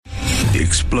The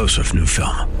explosive new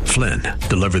film, Flynn,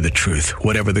 deliver the truth,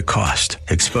 whatever the cost,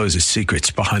 exposes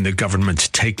secrets behind the government's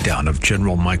takedown of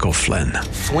General Michael Flynn.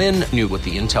 Flynn knew what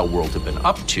the intel world had been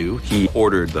up to. He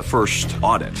ordered the first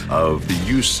audit of the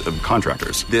use of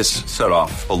contractors. This set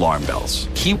off alarm bells.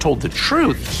 He told the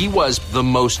truth. He was the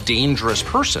most dangerous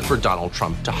person for Donald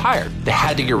Trump to hire. They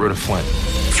had to get rid of Flynn.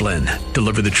 Flynn,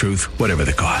 deliver the truth, whatever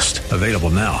the cost. Available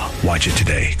now. Watch it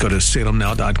today. Go to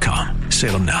salemnow.com.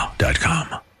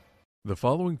 salemnow.com. The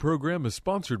following program is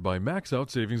sponsored by Max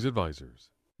Out Savings Advisors.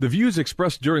 The views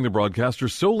expressed during the broadcast are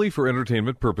solely for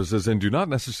entertainment purposes and do not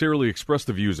necessarily express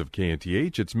the views of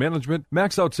KNTH, its management,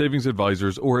 Max Out Savings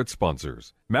Advisors, or its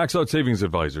sponsors. Max Out Savings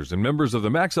Advisors and members of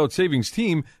the Max Out Savings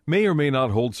team may or may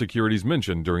not hold securities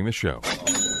mentioned during the show.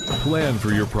 Plan for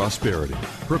your prosperity.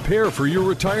 Prepare for your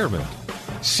retirement.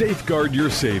 Safeguard your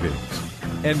savings.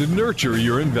 And nurture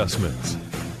your investments.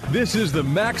 This is the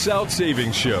Max Out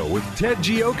Savings Show with Ted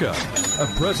Gioka,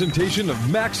 a presentation of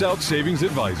Max Out Savings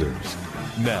Advisors.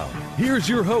 Now, here's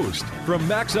your host from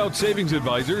Max Out Savings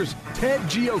Advisors, Ted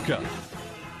Gioka.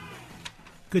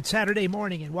 Good Saturday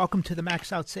morning and welcome to the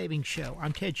Max Out Savings Show.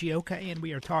 I'm Ted Gioka and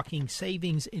we are talking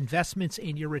savings, investments,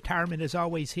 and your retirement as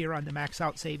always here on the Max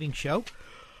Out Savings Show.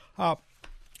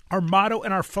 Our motto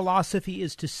and our philosophy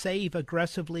is to save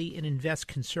aggressively and invest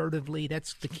conservatively.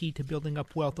 That's the key to building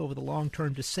up wealth over the long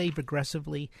term, to save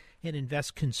aggressively and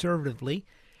invest conservatively.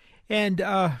 And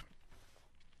that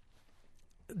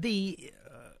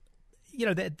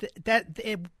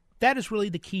is really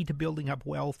the key to building up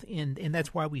wealth, and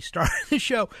that's why we started the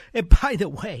show. And by the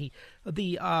way,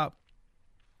 the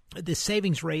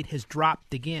savings rate has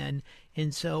dropped again,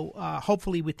 and so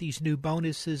hopefully with these new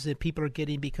bonuses that people are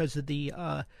getting because of the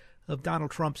of Donald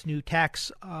Trump's new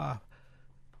tax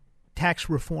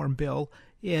reform bill,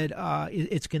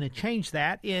 it's going to change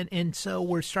that, and so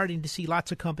we're starting to see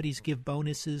lots of companies give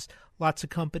bonuses, lots of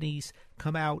companies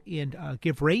come out and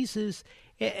give raises,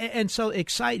 and so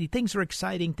exciting. Things are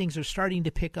exciting. Things are starting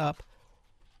to pick up,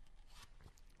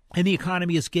 and the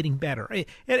economy is getting better.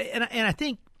 And I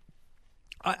think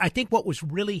what was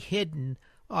really hidden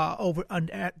over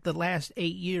the last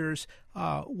 8 years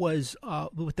was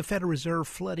with the Federal Reserve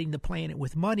flooding the planet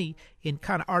with money and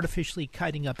kind of artificially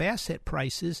cutting up asset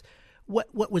prices.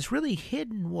 What was really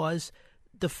hidden was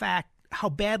the fact how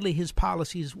badly his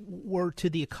policies were to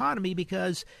the economy,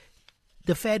 because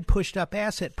the Fed pushed up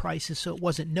asset prices so it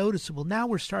wasn't noticeable. Now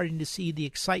we're starting to see the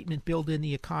excitement build in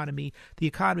the economy. The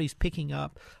economy's picking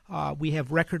up. We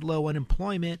have record low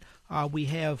unemployment. We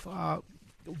have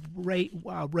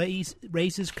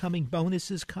raises coming,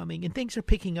 bonuses coming, and things are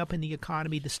picking up in the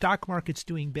economy. The stock market's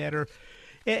doing better,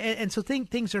 and so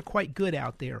things are quite good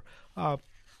out there.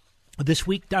 This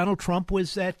week, Donald Trump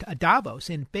was at Davos,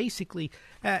 and basically,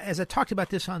 as I talked about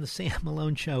this on the Sam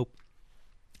Malone Show,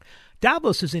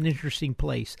 Davos is an interesting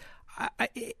place.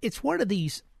 It's one of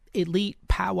these elite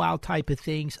powwow type of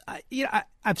things.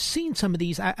 I've seen some of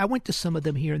these. I went to some of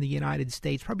them here in the United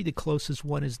States. Probably the closest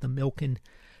one is the Milken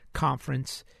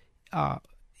Conference out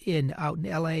in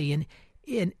L.A. And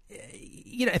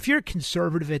if you're a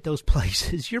conservative at those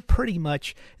places, you're pretty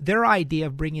much, their idea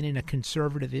of bringing in a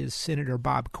conservative is Senator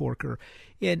Bob Corker.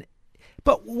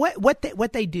 But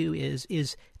what they do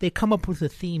is they come up with a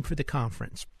theme for the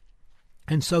conference.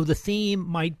 And so the theme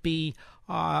might be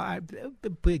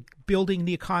building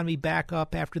the economy back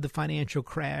up after the financial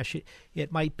crash. It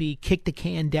might be kick the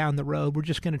can down the road. We're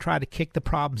just going to try to kick the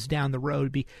problems down the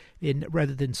road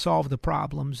rather than solve the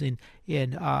problems, and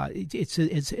then allow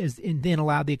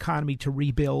the economy to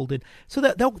rebuild. And so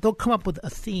they'll come up with a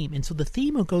theme, and so the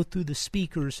theme will go through the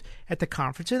speakers at the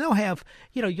conference, and they'll have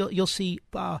you'll see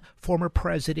former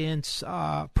presidents,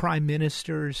 prime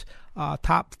ministers,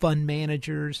 top fund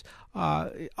managers,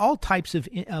 all types of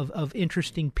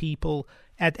interesting people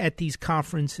at these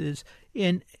conferences,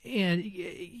 and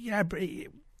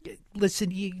listen,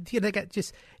 they got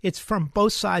it's from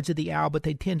both sides of the aisle, but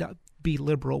they tend to be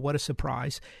liberal. What a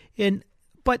surprise!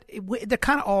 But they're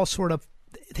kind of all sort of,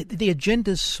 the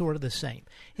agenda's sort of the same,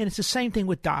 and it's the same thing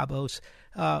with Davos.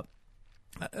 Was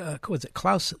it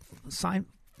Klaus Sein?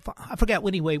 I forgot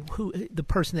anyway who the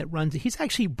person that runs it. He's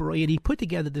actually brilliant. He put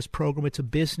together this program. It's a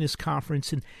business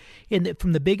conference, and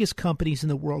from the biggest companies in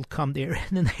the world come there,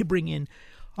 and then they bring in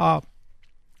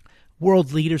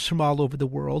world leaders from all over the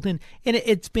world, and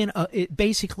it's been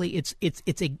basically it's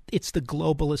the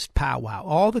globalist powwow.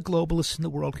 All the globalists in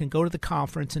the world can go to the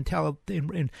conference and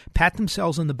and pat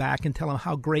themselves on the back and tell them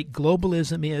how great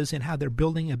globalism is and how they're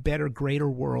building a better, greater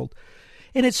world.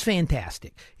 And it's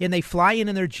fantastic. And they fly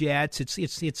in their jets.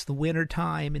 It's the winter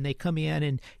time, and they come in,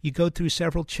 and you go through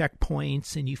several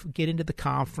checkpoints, and you get into the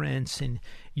conference, and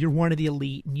you're one of the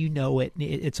elite and you know it, and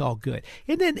it's all good.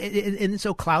 And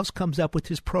so Klaus comes up with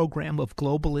his program of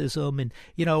globalism, and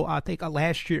I think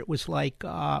last year it was like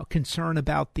concern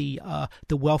about the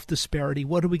wealth disparity.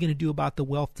 What are we going to do about the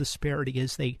wealth disparity?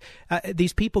 As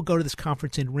these people go to this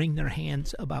conference and wring their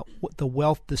hands about the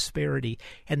wealth disparity,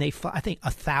 and I think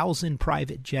 1,000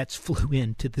 private jets flew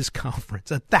into this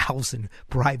conference. 1,000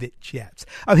 private jets.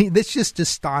 I mean, that's just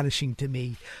astonishing to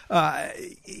me.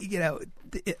 And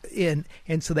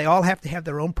so they all have to have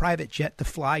their own private jet to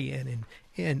fly in,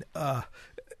 and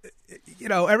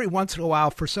every once in a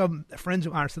while, for some friends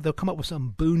of ours, they'll come up with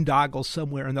some boondoggle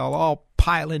somewhere, and they'll all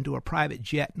pile into a private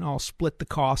jet and all split the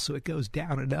cost so it goes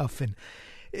down enough. And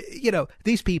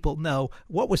these people know,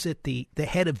 what was it? The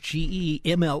head of GE,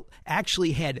 ML,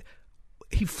 actually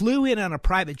he flew in on a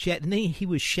private jet, and then he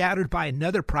was shadowed by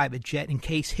another private jet in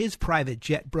case his private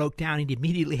jet broke down. He'd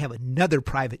immediately have another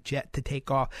private jet to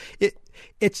take off.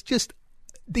 It's just,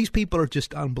 these people are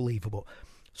just unbelievable.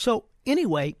 So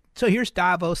anyway, here's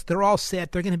Davos. They're all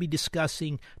set. They're going to be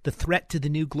discussing the threat to the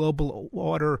new global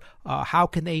order. How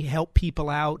can they help people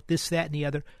out? This, that, and the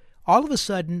other. All of a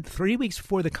sudden, 3 weeks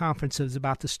before the conference is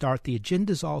about to start, the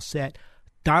agenda's all set.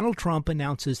 Donald Trump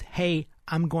announces, hey,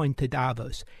 I'm going to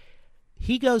Davos.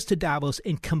 He goes to Davos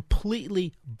and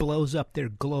completely blows up their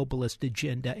globalist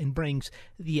agenda and brings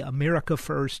the America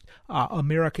first,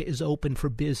 America is open for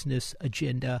business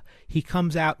agenda. He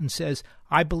comes out and says,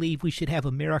 I believe we should have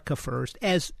America first.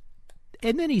 And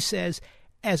then he says,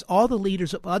 as all the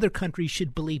leaders of other countries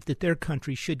should believe that their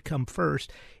country should come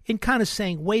first, and kind of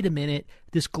saying, wait a minute,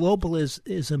 this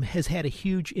globalism has had a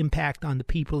huge impact on the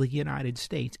people of the United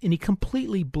States. And he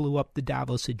completely blew up the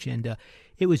Davos agenda.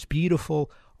 It was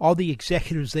beautiful. All the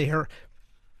executives there,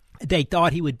 they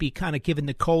thought he would be kind of given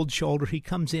the cold shoulder. He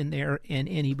comes in there, and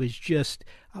he was just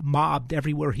mobbed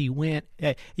everywhere he went.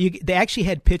 They actually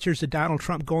had pictures of Donald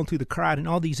Trump going through the crowd, and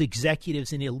all these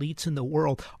executives and elites in the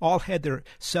world all had their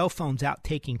cell phones out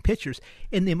taking pictures.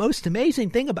 And the most amazing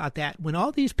thing about that, when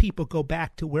all these people go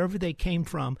back to wherever they came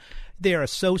from, their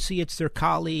associates, their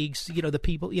colleagues, the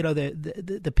people,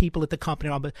 the people at the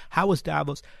company, but how was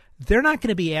Davos? They're not going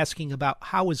to be asking about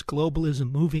how is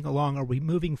globalism moving along? Are we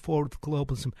moving forward with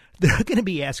globalism? They're going to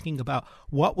be asking about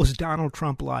what was Donald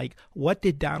Trump like? What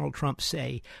did Donald Trump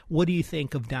say? What do you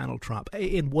think of Donald Trump?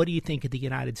 And what do you think of the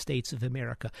United States of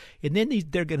America? And then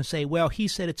they're going to say, well, he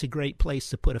said it's a great place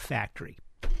to put a factory.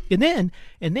 And then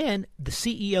the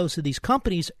CEOs of these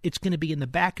companies, it's going to be in the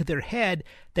back of their head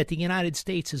that the United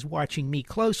States is watching me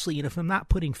closely. And if I'm not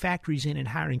putting factories in and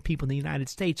hiring people in the United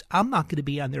States, I'm not going to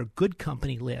be on their good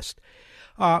company list.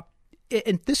 And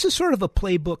this is sort of a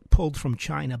playbook pulled from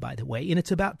China, by the way, and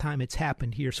it's about time it's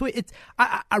happened here. So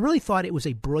I really thought it was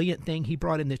a brilliant thing. He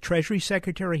brought in the Treasury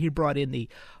Secretary. He brought in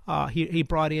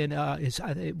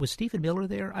was Stephen Miller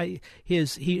there?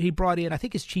 He brought in, I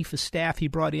think, his Chief of Staff. He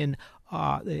brought in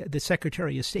the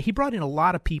Secretary of State. He brought in a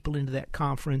lot of people into that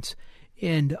conference,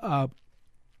 and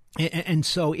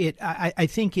so I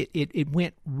think it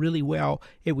went really well.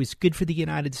 It was good for the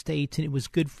United States, and it was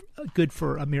good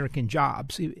for American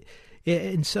jobs.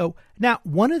 And so now,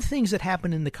 one of the things that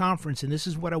happened in the conference, and this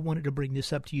is what I wanted to bring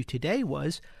this up to you today,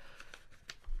 was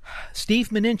Steve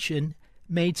Mnuchin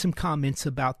made some comments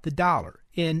about the dollar,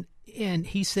 and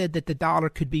he said that the dollar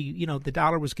could be, the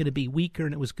dollar was going to be weaker,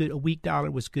 and it was good. A weak dollar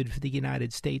was good for the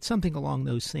United States, something along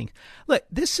those things. Look,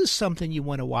 this is something you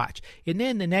want to watch. And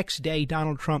then the next day,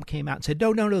 Donald Trump came out and said,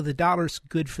 no, the dollar's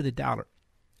good for the dollar.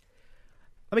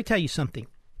 Let me tell you something.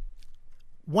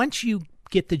 Once you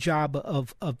get the job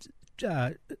of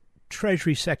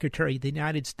Treasury Secretary of the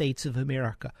United States of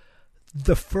America,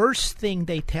 the first thing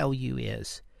they tell you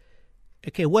is,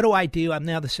 okay, what do I do? I'm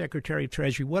now the Secretary of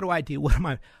Treasury. What do I do?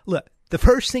 Look, the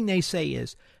first thing they say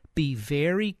is, be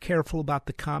very careful about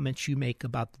the comments you make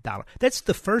about the dollar. That's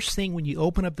the first thing when you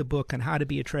open up the book on how to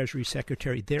be a Treasury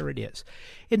Secretary. There it is.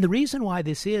 And the reason why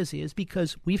this is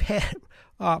because we've had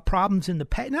problems in the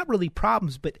past, not really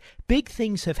problems, but big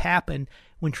things have happened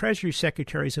when Treasury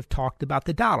Secretaries have talked about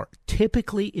the dollar.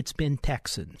 Typically, it's been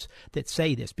Texans that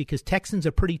say this because Texans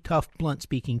are pretty tough,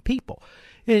 blunt-speaking people.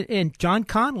 And John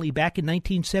Connally, back in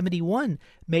 1971,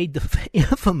 made the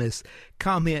infamous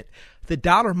comment, the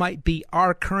dollar might be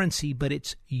our currency, but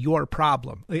it's your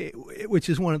problem, which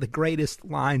is one of the greatest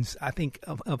lines, I think,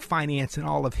 of finance in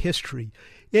all of history.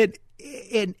 And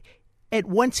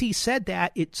once he said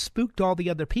that, it spooked all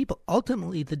the other people.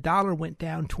 Ultimately, the dollar went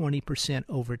down 20%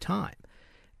 over time.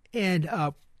 And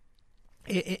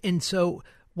so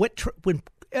what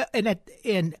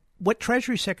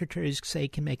Treasury Secretaries say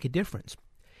can make a difference.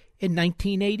 In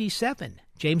 1987,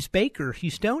 James Baker,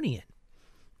 Houstonian,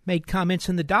 made comments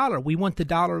on the dollar. We want the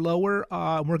dollar lower.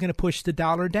 We're going to push the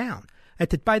dollar down.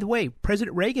 By the way,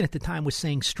 President Reagan at the time was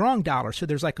saying strong dollar, so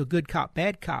there's like a good cop,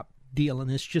 bad cop deal in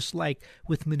this, just like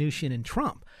with Mnuchin and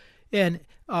Trump. And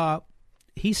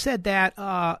he said that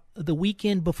the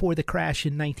weekend before the crash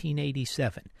in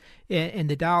 1987. And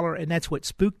the dollar, and that's what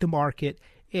spooked the market,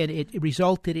 and it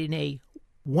resulted in a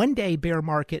one-day bear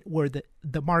market where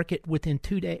the market within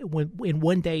 2 days, in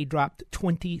 1 day, dropped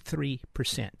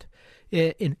 23%.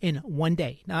 In 1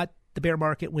 day, not the bear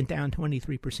market went down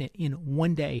 23%. In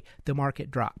 1 day, the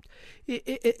market dropped.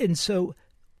 And so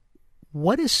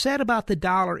what is said about the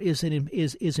dollar is an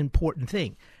important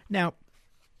thing. Now,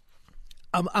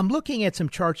 I'm looking at some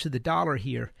charts of the dollar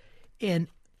here, and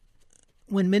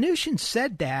when Mnuchin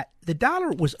said that, the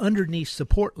dollar was underneath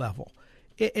support level.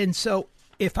 And so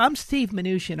if I'm Steve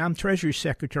Mnuchin, I'm Treasury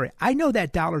Secretary, I know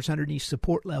that dollar's underneath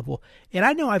support level, and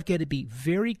I know I've got to be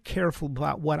very careful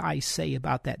about what I say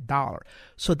about that dollar.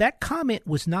 So that comment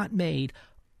was not made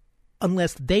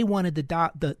unless they wanted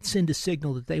to send a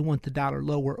signal that they want the dollar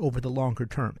lower over the longer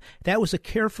term. That was a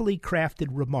carefully crafted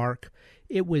remark.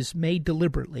 It was made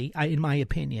deliberately, in my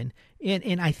opinion,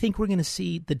 and I think we're going to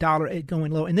see the dollar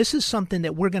going low. And this is something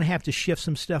that we're going to have to shift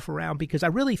some stuff around, because I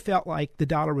really felt like the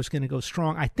dollar was going to go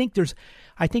strong. I think there's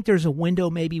a window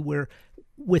maybe where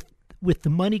with the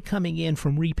money coming in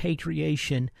from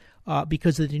repatriation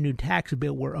because of the new tax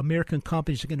bill, where American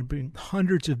companies are going to bring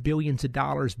hundreds of billions of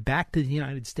dollars back to the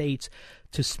United States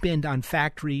to spend on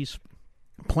factories,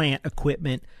 plant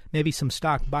equipment, maybe some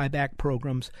stock buyback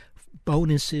programs,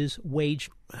 bonuses, wage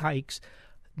hikes.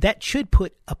 That should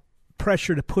put a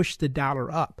pressure to push the dollar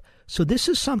up. So this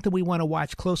is something we want to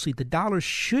watch closely. The dollar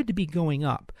should be going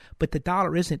up, but the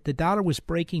dollar isn't. The dollar was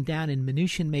breaking down, and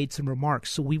Mnuchin made some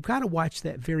remarks. So we've got to watch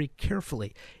that very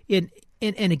carefully. And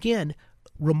again,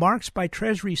 remarks by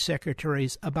Treasury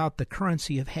secretaries about the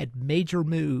currency have had major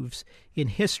moves in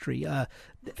history.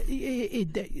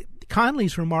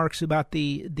 Connolly's remarks about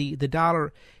the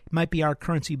dollar might be our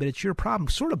currency, but it's your problem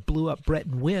sort of blew up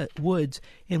Bretton Woods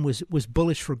and was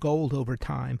bullish for gold over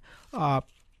time.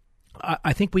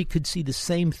 I think we could see the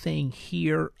same thing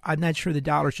here. I'm not sure the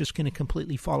dollar's just going to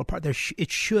completely fall apart.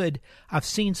 It should. I've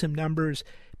seen some numbers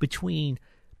between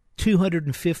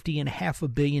 $250 and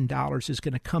 $500 million is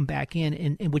going to come back in,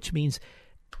 and which means,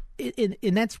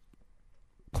 and that's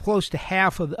close to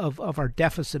half of our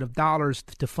deficit of dollars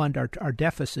to fund our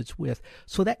deficits with.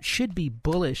 So that should be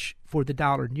bullish for the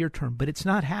dollar near term, but it's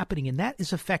not happening, and that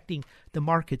is affecting the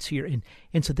markets here.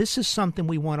 And so this is something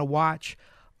we want to watch.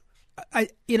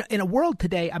 In a world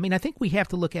today, I mean, I think we have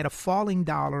to look at a falling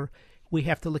dollar. We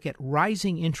have to look at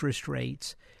rising interest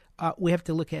rates. We have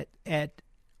to look at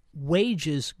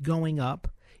wages going up.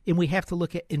 And we have to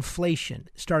look at inflation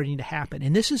starting to happen.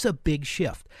 And this is a big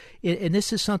shift. And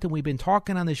this is something we've been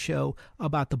talking on the show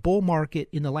about. The bull market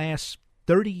in the last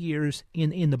 30 years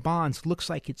in the bonds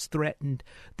looks like it's threatened.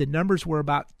 The numbers were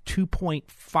about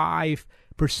 2.5%.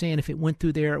 If it went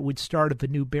through there, it would start a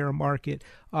new bear market.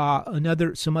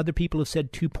 Some other people have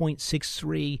said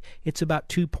 2.63. It's about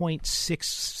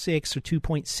 2.66 or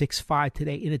 2.65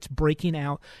 today, and it's breaking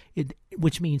out,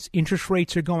 which means interest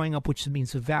rates are going up, which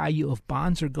means the value of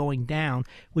bonds are going down,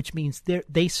 which means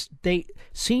they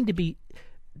seem to be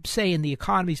saying the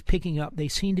economy's picking up. They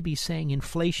seem to be saying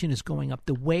inflation is going up.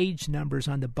 The wage numbers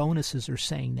on the bonuses are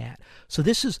saying that. So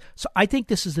I think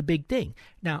this is a big thing.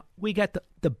 Now, we got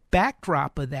the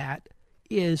backdrop of that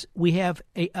is we have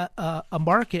a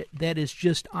market that is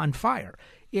just on fire,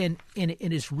 and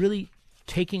it is really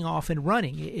taking off and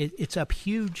running. It's up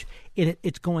huge, and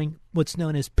it's going what's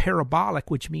known as parabolic,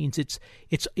 which means it's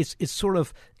sort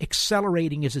of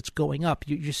accelerating as it's going up.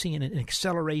 You're seeing an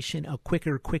acceleration, a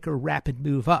quicker, rapid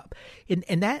move up,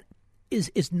 and that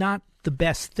is not the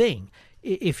best thing.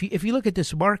 If you look at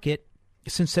this market,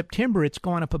 since September, it's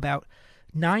gone up about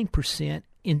 9%,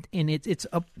 and it's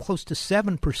up close to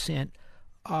 7%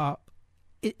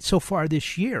 so far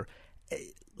this year.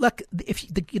 Look, if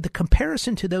the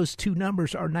comparison to those two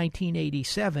numbers are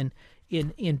 1987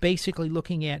 in basically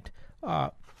looking at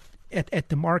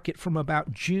the market from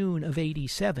about June of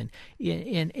 87,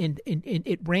 and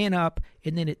it ran up,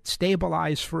 and then it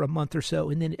stabilized for a month or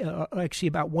so, and then actually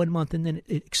about 1 month, and then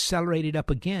it accelerated up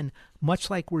again,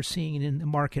 much like we're seeing it in the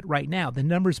market right now. The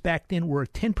numbers back then were a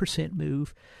 10%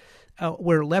 move.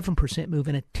 We're 11% move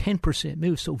and a 10%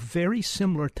 move, so very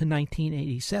similar to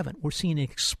 1987. We're seeing an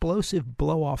explosive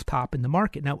blow-off top in the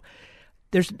market. Now,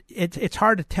 it's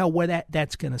hard to tell where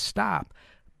that's going to stop,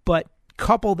 but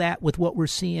couple that with what we're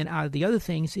seeing out of the other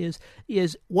things is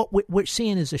what we're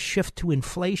seeing is a shift to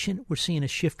inflation. We're seeing a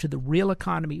shift to the real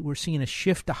economy. We're seeing a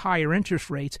shift to higher interest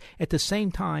rates. At the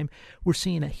same time, we're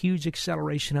seeing a huge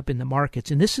acceleration up in the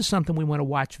markets. And this is something we want to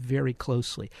watch very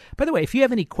closely. By the way, if you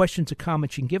have any questions or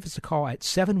comments, you can give us a call at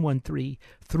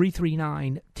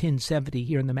 713-339-1070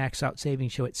 here in the Max Out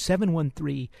Savings Show at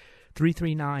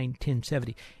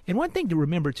 713-339-1070. And one thing to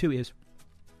remember, too, is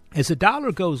as the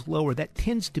dollar goes lower, that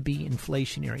tends to be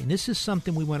inflationary, and this is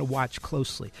something we want to watch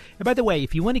closely. And by the way,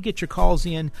 if you want to get your calls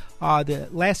in, the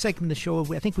last segment of the show,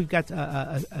 I think we've got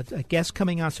a guest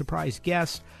coming on, surprise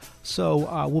guest.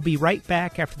 So we'll be right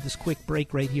back after this quick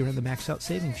break right here on the Max Out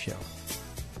Savings Show.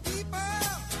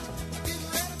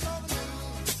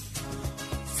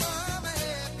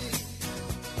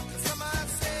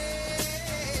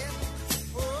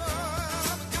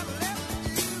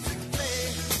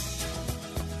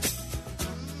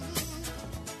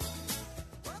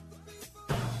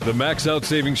 The Max Out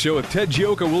Savings Show with Ted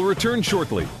Gioka will return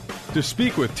shortly. To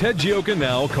speak with Ted Gioka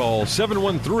now, call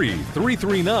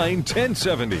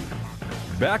 713-339-1070.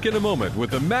 Back in a moment with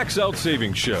the Max Out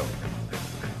Savings Show.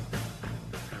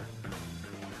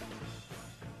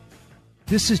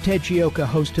 This is Ted Gioka,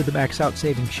 host of the Max Out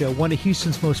Savings Show, one of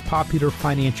Houston's most popular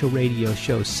financial radio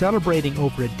shows, celebrating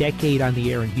over a decade on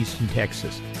the air in Houston,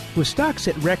 Texas. With stocks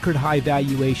at record high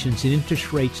valuations and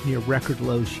interest rates near record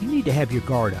lows, you need to have your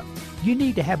guard up. You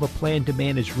need to have a plan to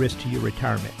manage risk to your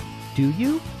retirement. Do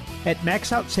you? At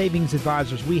Max Out Savings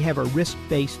Advisors, we have a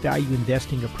risk-based value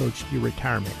investing approach to your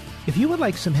retirement. If you would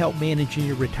like some help managing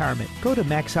your retirement, go to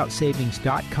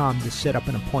maxoutsavings.com to set up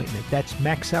an appointment. That's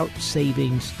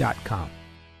maxoutsavings.com.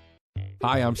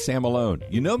 Hi, I'm Sam Malone.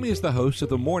 You know me as the host of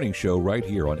the morning show right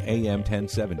here on AM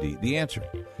 1070, The Answer.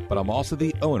 But I'm also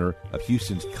the owner of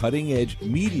Houston's cutting-edge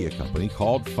media company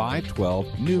called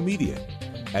 512 New Media.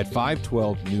 At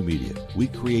 512 New Media, we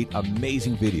create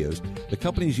amazing videos the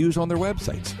companies use on their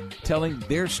websites, telling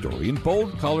their story in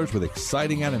bold colors with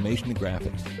exciting animation and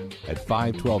graphics. At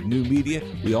 512 New Media,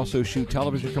 we also shoot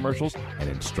television commercials and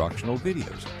instructional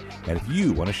videos. And if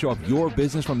you want to show off your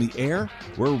business from the air,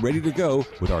 we're ready to go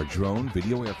with our drone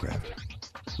video aircraft.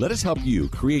 Let us help you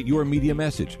create your media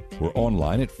message. We're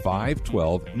online at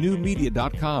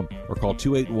 512newmedia.com or call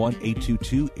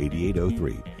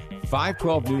 281-822-8803.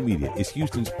 512 New Media is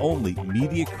Houston's only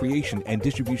media creation and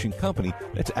distribution company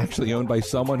that's actually owned by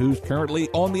someone who's currently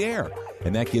on the air.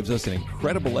 And that gives us an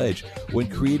incredible edge when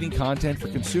creating content for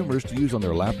consumers to use on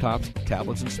their laptops,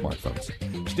 tablets, and smartphones.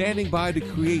 Standing by to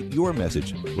create your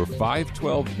message, we're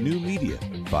 512 New Media,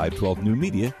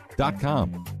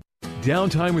 512newmedia.com.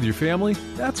 Downtime with your family?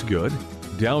 That's good.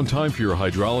 Downtime for your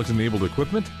hydraulics-enabled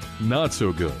equipment? Not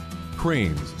so good.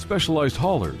 Cranes, specialized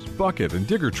haulers, bucket, and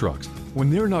digger trucks. When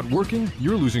they're not working,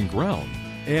 you're losing ground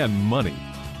and money.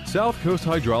 South Coast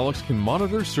Hydraulics can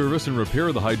monitor, service, and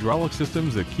repair the hydraulic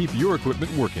systems that keep your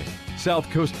equipment working. South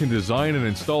Coast can design and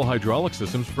install hydraulic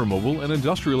systems for mobile and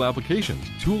industrial applications,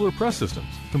 tool or press systems,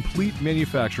 complete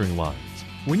manufacturing lines.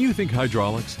 When you think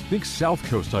hydraulics, think South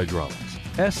Coast Hydraulics.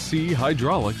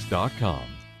 SCHydraulics.com.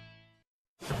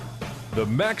 The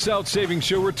Max Out Savings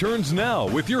Show returns now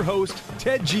with your host,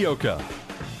 Ted Gioka.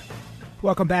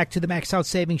 Welcome back to the Max Out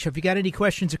Savings Show. If you got any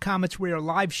questions or comments, we're a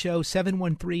live show,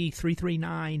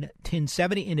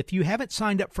 713-339-1070. And if you haven't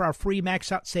signed up for our free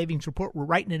Max Out Savings Report, we're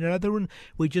writing another one.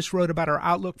 We just wrote about our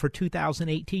outlook for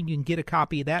 2018. You can get a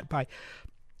copy of that by,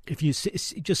 if you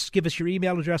just give us your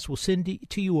email address, we'll send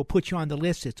it to you. We'll put you on the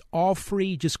list. It's all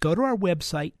free. Just go to our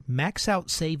website,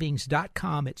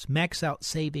 maxoutsavings.com. It's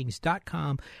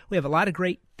maxoutsavings.com. We have a lot of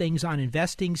great things on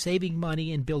investing, saving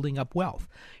money, and building up wealth.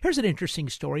 Here's an interesting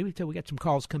story. We got some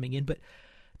calls coming in, but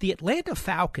the Atlanta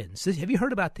Falcons, have you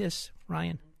heard about this,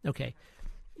 Ryan? Okay.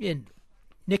 And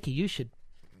Nikki,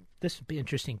 this would be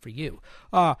interesting for you.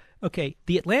 Okay,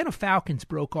 the Atlanta Falcons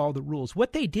broke all the rules.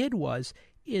 What they did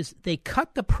is they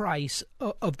cut the price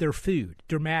of their food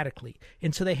dramatically.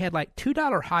 And so they had like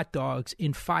 $2 hot dogs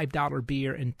and $5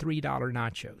 beer and $3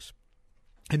 nachos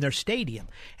in their stadium.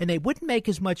 And they wouldn't make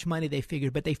as much money, they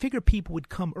figured, but they figured people would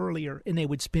come earlier and they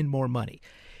would spend more money.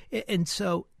 And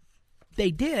so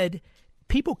they did.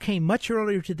 People came much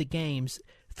earlier to the games.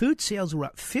 Food sales were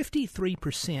up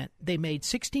 53%. They made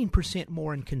 16%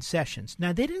 more in concessions.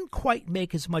 Now, they didn't quite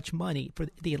make as much money for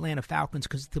the Atlanta Falcons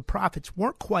because the profits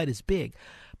weren't quite as big.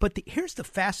 But here's the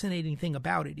fascinating thing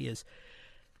about it is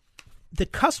the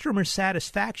customer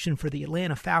satisfaction for the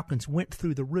Atlanta Falcons went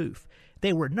through the roof.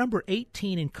 They were number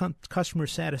 18 in customer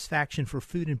satisfaction for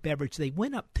food and beverage. They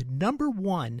went up to number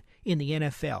 1 in the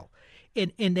NFL.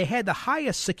 And they had the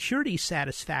highest security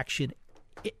satisfaction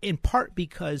in part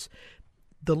because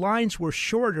the lines were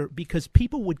shorter because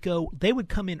people would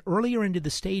come in earlier into the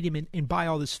stadium and buy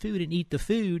all this food and eat the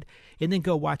food and then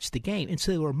go watch the game. And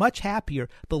so they were much happier.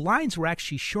 The lines were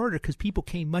actually shorter because people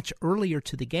came much earlier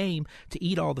to the game to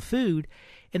eat all the food,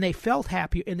 and they felt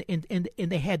happier, and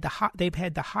they've had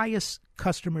the highest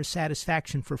customer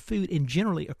satisfaction for food and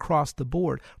generally across the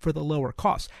board for the lower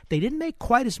costs. They didn't make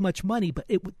quite as much money, but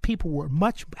people were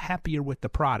much happier with the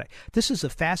product. This is a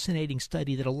fascinating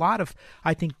study that a lot of,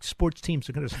 I think, sports teams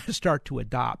are going to start to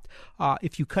adopt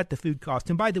if you cut the food cost.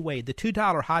 And by the way, the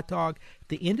 $2 hot dog,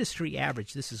 the industry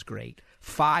average, this is great,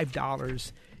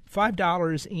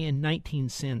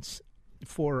 $5.19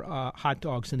 for hot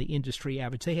dogs in the industry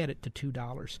average. They had it to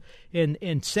 $2, and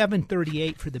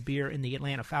 $7.38 for the beer. In the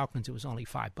Atlanta Falcons, it was only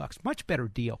 $5. Much better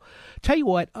deal. Tell you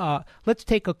what, let's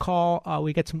take a call.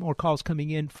 We got some more calls coming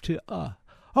in to. Oh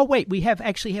wait, we have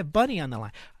Bunny on the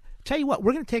line. Tell you what,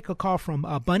 we're going to take a call from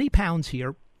Bunny Pounds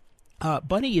here.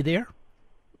 Bunny, you there?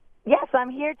 Yes, I'm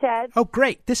here, Ted. Oh,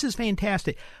 great. This is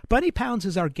fantastic. Bunny Pounds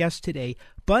is our guest today.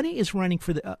 Bunny is running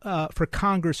for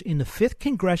Congress in the 5th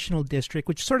Congressional District,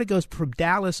 which sort of goes from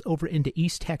Dallas over into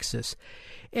East Texas.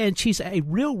 And she's a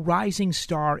real rising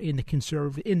star in the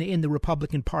in the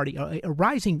Republican Party, a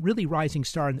really rising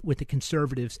star with the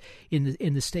conservatives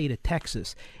in the state of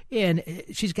Texas. And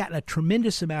she's got a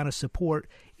tremendous amount of support.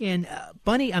 And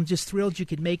Bunny, I'm just thrilled you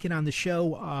could make it on the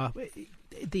show.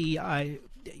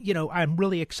 I'm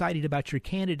really excited about your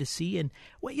candidacy. And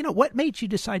what made you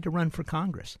decide to run for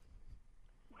Congress?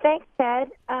 Thanks, Ted.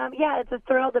 It's a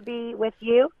thrill to be with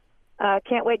you.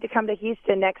 Can't wait to come to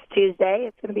Houston next Tuesday.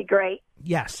 It's going to be great.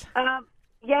 Yes.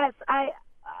 Yes, I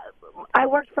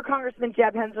worked for Congressman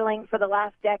Jeb Hensarling for the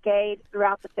last decade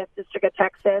throughout the 5th District of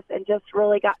Texas, and just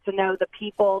really got to know the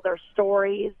people, their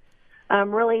stories,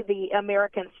 really the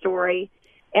American story.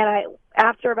 And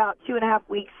after about 2.5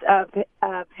 weeks of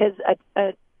his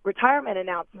retirement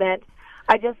announcement,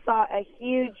 I just saw a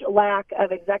huge lack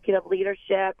of executive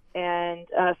leadership and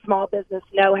small business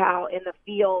know-how in the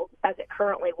field as it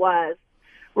currently was.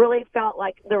 Really felt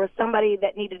like there was somebody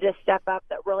that needed to step up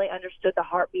that really understood the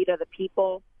heartbeat of the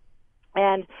people.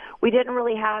 And we didn't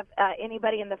really have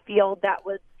anybody in the field that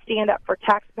would stand up for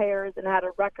taxpayers and had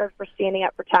a record for standing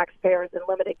up for taxpayers and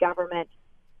limited government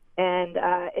and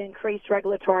increased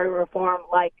regulatory reform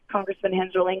like Congressman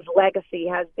Hensarling's legacy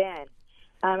has been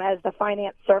as the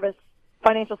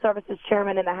Financial Services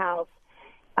Chairman in the House.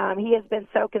 He has been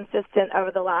so consistent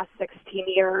over the last 16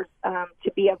 years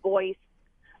to be a voice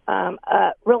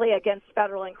really against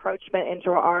federal encroachment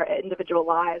into our individual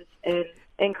lives and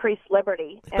increased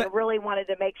liberty, and really wanted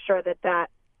to make sure that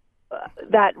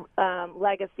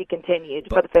legacy continued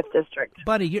for the 5th District.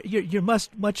 Bunny, you're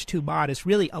much too modest.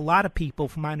 Really, a lot of people,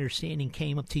 from my understanding,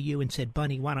 came up to you and said,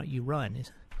 Bunny, why don't you run?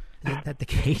 Is that the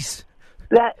case?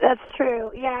 That's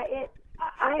true. Yeah,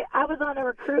 I was on a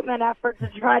recruitment effort to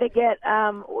try to get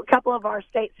a couple of our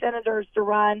state senators to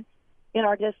run in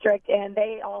our district, and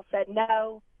they all said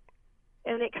no.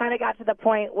 And it kind of got to the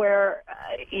point where,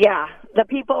 the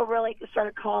people really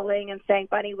started calling and saying,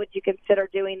 Bunny, would you consider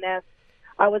doing this?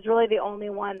 I was really the only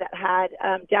one that had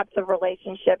depth of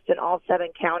relationships in all 7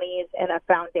 counties and a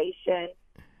foundation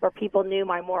where people knew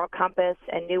my moral compass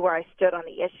and knew where I stood on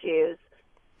the issues.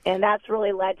 And that's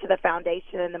really led to the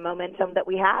foundation and the momentum that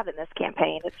we have in this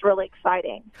campaign. It's really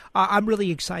exciting. I'm really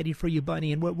excited for you,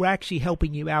 Bunny, and we're actually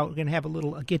helping you out. We're going to have a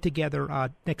little get-together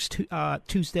next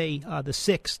Tuesday, the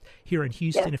 6th, here in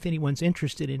Houston, yes, if anyone's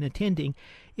interested in attending.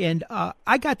 And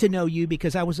I got to know you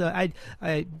because I was I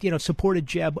supported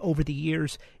Jeb over the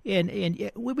years, and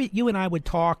you and I would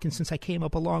talk. And since I came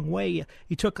up a long way,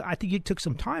 I think you took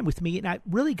some time with me, and I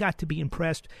really got to be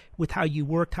impressed with how you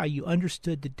worked, how you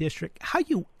understood the district, how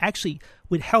you actually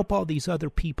would help all these other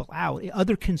people out,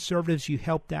 other conservatives you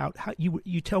helped out. How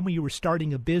you tell me you were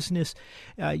starting a business,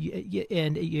 I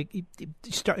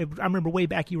remember way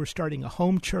back you were starting a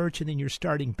home church, and then you're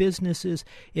starting businesses,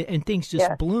 and things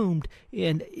just bloomed.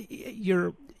 And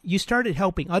you started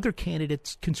helping other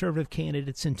candidates, conservative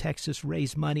candidates in Texas,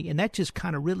 raise money, and that just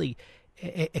kind of really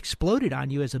exploded on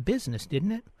you as a business,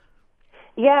 didn't it?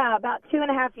 Yeah, about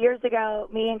 2.5 years ago,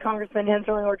 me and Congressman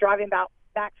Hensarling were driving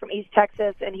back from East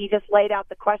Texas, and he just laid out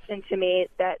the question to me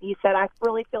that he said, I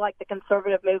really feel like the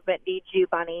conservative movement needs you,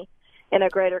 Bunny, in a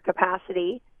greater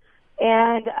capacity.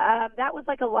 And that was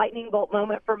like a lightning bolt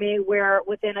moment for me, where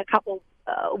within a couple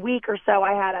week or so,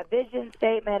 I had a vision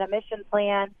statement, a mission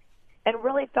plan, and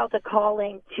really felt a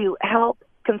calling to help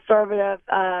conservative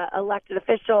elected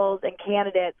officials and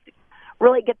candidates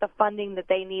really get the funding that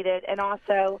they needed, and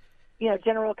also,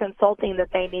 general consulting that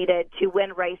they needed to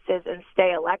win races and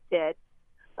stay elected.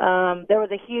 There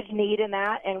was a huge need in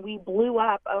that, and we blew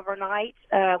up overnight.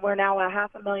 We're now a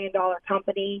 $500,000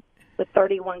 company with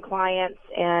 31 clients,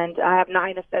 and I have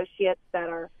 9 associates that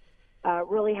are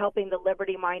really helping the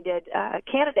liberty-minded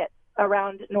candidates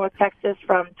around North Texas,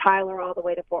 from Tyler all the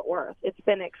way to Fort Worth. It's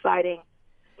been an exciting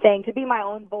thing to be my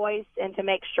own voice and to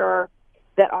make sure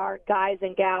that our guys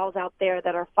and gals out there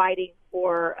that are fighting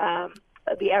for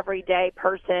the everyday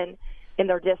person in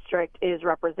their district is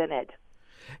represented.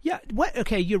 Yeah. What?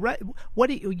 Okay. You're right.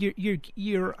 What?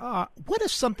 What are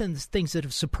some things that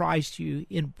have surprised you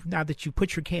in now that you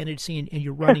put your candidacy in and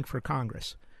you're running for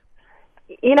Congress?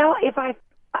 You know, if I'm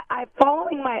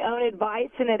following my own advice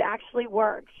and it actually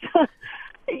works.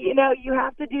 You know, you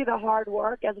have to do the hard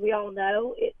work, as we all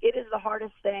know. It is the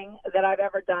hardest thing that I've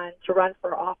ever done to run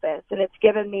for office, and it's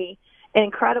given me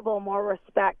incredible more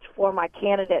respect for my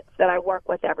candidates that I work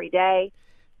with every day.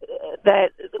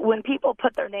 That when people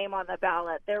put their name on the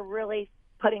ballot, they're really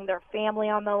putting their family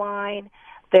on the line,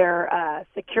 their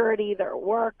security, their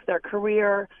work, their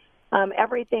career,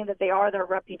 everything that they are, their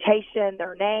reputation,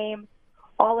 their name,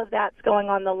 all of that's going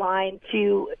on the line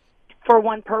for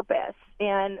one purpose.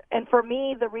 And for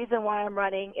me, the reason why I'm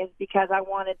running is because I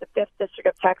wanted the 5th District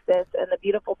of Texas and the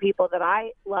beautiful people that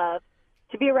I love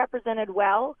to be represented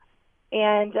well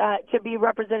and to be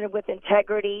represented with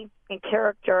integrity and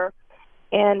character.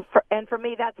 And for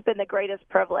me, that's been the greatest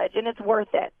privilege, and it's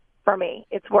worth it for me.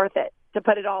 It's worth it to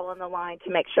put it all on the line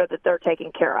to make sure that they're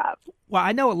taken care of. Well,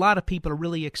 I know a lot of people are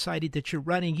really excited that you're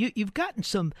running. You've gotten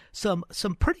some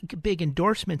pretty big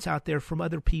endorsements out there from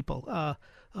other people.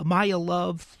 Maya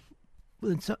Love.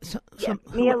 Mia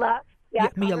Love. Yeah,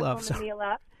 Mia Love. Mia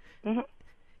Love. Mm-hmm.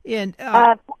 And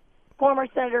former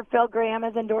Senator Phil Gramm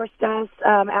has endorsed us.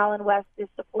 Alan West is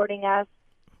supporting us.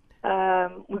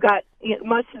 We've got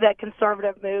most of the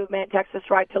conservative movement, Texas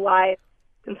Right to Life,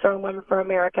 Concerned Women for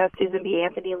America, Susan B.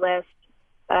 Anthony list.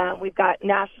 We've got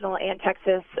national and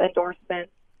Texas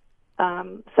endorsements.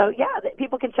 So,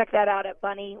 people can check that out at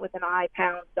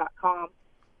bunnywithanI.com.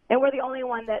 And we're the only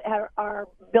one that are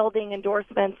building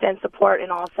endorsements and support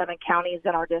in all 7 counties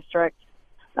in our district.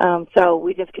 So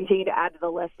we just continue to add to the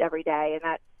list every day, and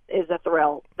that is a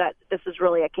thrill. That this is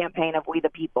really a campaign of we the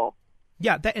people.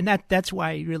 Yeah, that's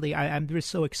why really I'm just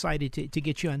so excited to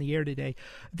get you on the air today.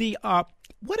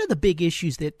 What are the big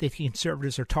issues that the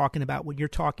conservatives are talking about when you're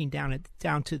talking down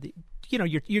to the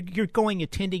you're going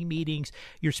attending meetings,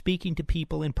 you're speaking to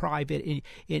people in private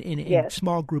in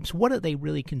small groups? What are they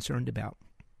really concerned about?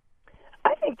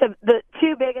 I think the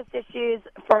 2 biggest issues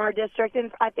for our district,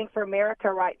 and I think for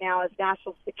America right now, is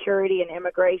national security and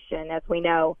immigration. As we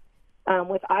know,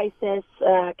 with ISIS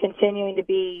continuing to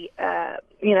be,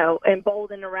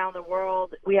 emboldened around the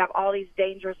world, we have all these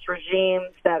dangerous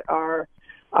regimes that are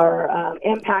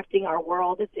impacting our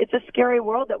world. It's a scary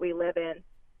world that we live in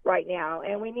right now,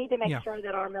 and we need to make sure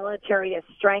that our military is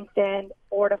strengthened,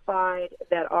 fortified,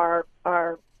 that our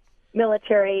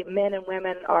military men and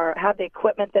women have the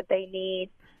equipment that they need.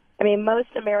 I mean, most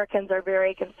Americans are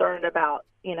very concerned about,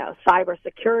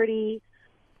 cybersecurity,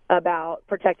 about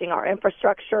protecting our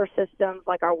infrastructure systems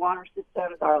like our water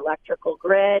systems, our electrical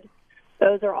grid.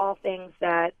 Those are all things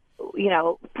that,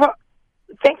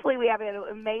 thankfully we have an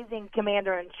amazing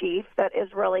commander-in-chief that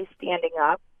is really standing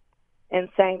up and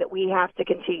saying that we have to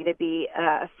continue to be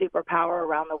a superpower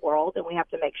around the world, and we have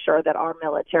to make sure that our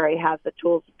military has the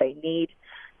tools that they need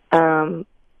to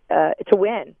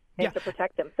win and to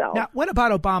protect themselves. Now, what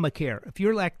about Obamacare? If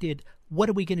you're elected, what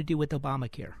are we going to do with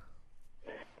Obamacare?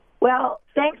 Well,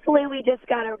 thankfully, we just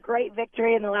got a great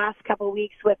victory in the last couple of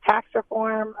weeks with tax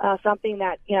reform, something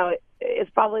that, is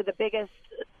probably the biggest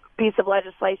piece of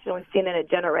legislation we've seen in a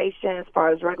generation as far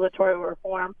as regulatory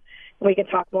reform. And we can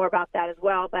talk more about that as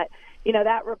well. But,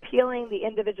 that repealing the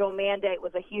individual mandate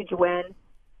was a huge win.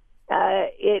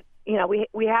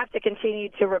 We have to continue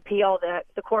to repeal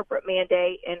the corporate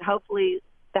mandate, and hopefully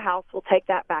the House will take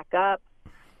that back up.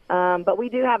 But we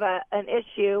do have an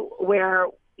issue where,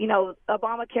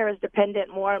 Obamacare is dependent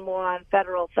more and more on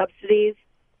federal subsidies,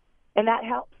 and that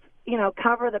helps,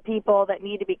 cover the people that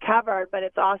need to be covered, but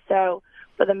it's also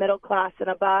for the middle class and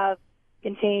above,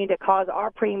 continue to cause our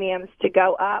premiums to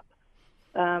go up.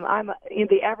 I'm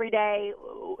the everyday,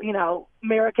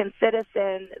 American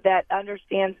citizen that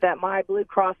understands that my Blue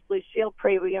Cross Blue Shield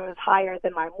premium is higher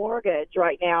than my mortgage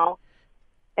right now,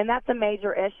 and that's a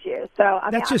major issue. So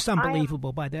that's just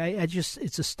unbelievable. By the way,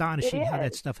 it's astonishing how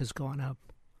that stuff has gone up.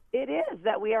 It is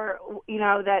that we are,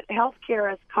 that health care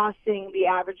is costing the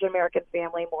average American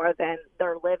family more than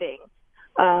they're living.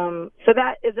 So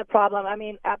that is a problem. I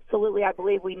mean, absolutely, I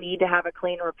believe we need to have a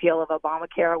clean repeal of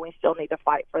Obamacare. We still need to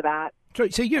fight for that. So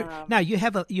now you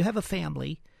have a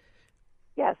family.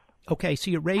 Yes. Okay, so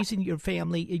you're raising your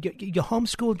family. You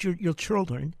homeschooled your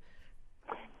children.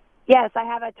 Yes, I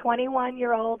have a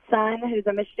 21-year-old son who's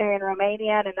a missionary in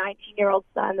Romania and a 19-year-old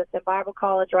son that's in Bible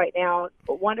college right now.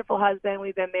 A wonderful husband.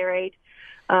 We've been married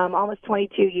almost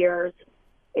 22 years.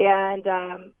 And,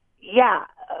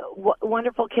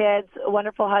 wonderful kids, a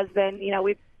wonderful husband.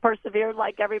 We've persevered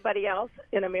like everybody else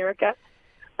in America.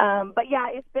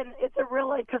 It's a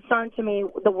really concern to me,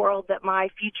 the world that my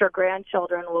future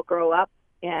grandchildren will grow up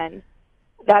in.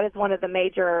 That is one of the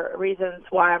major reasons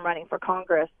why I'm running for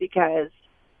Congress, because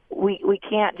we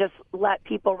can't just let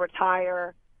people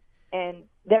retire, and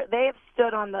they have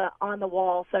stood on the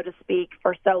wall, so to speak,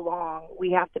 for so long.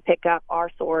 We have to pick up our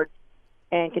swords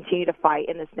and continue to fight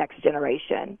in this next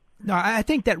generation. No, I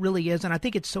think that really is, and I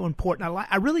think it's so important.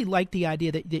 I really like the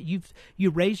idea that you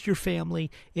raised your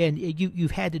family and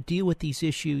you've had to deal with these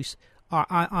issues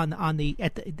on the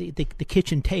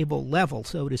kitchen table level,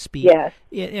 so to speak. Yes.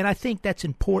 And I think that's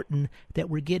important that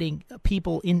we're getting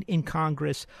people in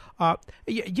Congress.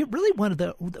 You're really one of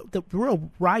the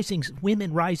real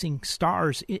women rising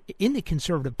stars in the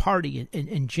conservative party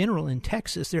in general in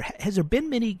Texas. Has there been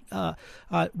many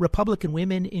Republican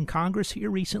women in Congress here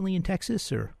recently in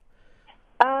Texas, or?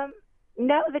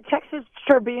 No, the Texas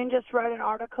Tribune just wrote an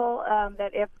article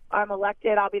that if I'm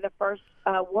elected, I'll be the first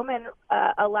woman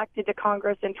elected to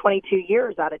Congress in 22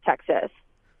 years out of Texas.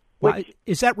 Which,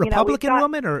 is that Republican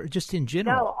woman or just in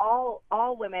general? No,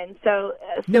 all women. So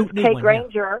since Kate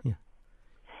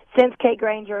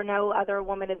Granger, no other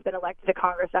woman has been elected to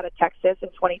Congress out of Texas in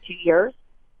 22 years.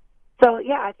 So,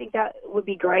 I think that would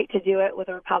be great to do it with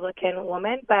a Republican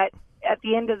woman. But at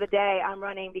the end of the day, I'm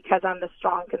running because I'm the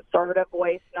strong conservative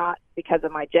voice, not because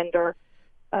of my gender.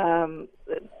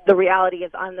 The reality is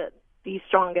I'm the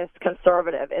strongest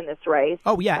conservative in this race.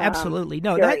 Oh, yeah, absolutely.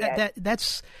 No,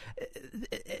 that's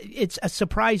it's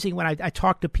surprising when I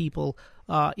talk to people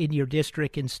in your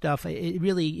district and stuff. It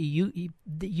really,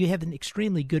 you have an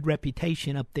extremely good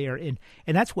reputation up there, and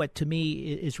that's what to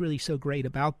me is really so great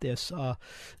about this.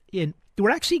 And we're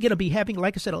actually going to be having,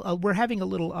 like I said, we're having a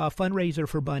little fundraiser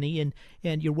for Bunny,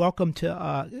 and you're welcome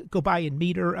to go by and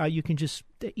meet her. You can just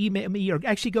email me or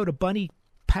actually go to Bunny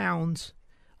Pounds.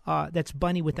 That's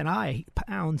Bunny with an I,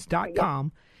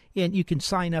 pounds.com, and you can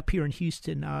sign up here in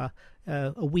Houston a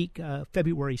week,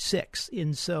 February 6th.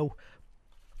 And so,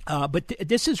 but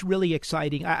this is really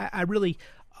exciting.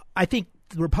 I think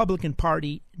the Republican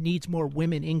Party needs more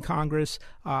women in Congress,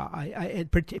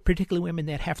 particularly women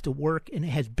that have to work and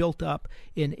has built up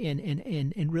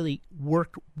and really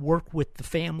work with the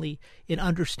family and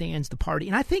understands the party.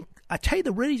 And I think, I tell you,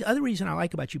 the other reason I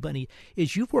like about you, Bunny,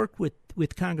 is you've worked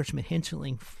with Congressman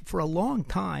Hensarling for a long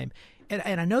time,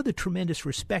 and I know the tremendous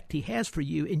respect he has for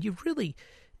you, and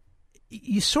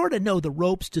you sort of know the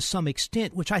ropes to some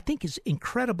extent, which I think is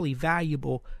incredibly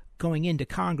valuable. Going into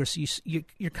Congress, you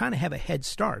kind of have a head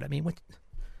start. I mean, what?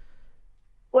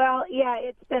 Well,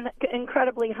 it's been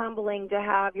incredibly humbling to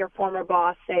have your former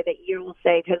boss say that you will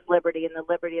save his liberty and the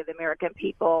liberty of the American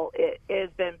people. It has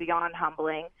been beyond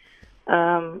humbling,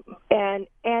 and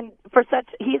for such,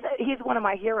 he's one of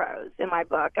my heroes in my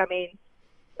book. I mean,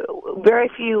 very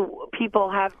few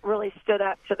people have really stood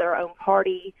up to their own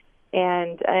party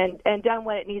and done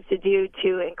what it needs to do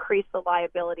to increase the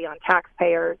liability on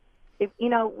taxpayers. If,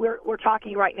 we're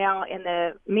talking right now in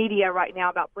the media right now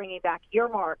about bringing back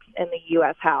earmarks in the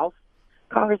U.S. House.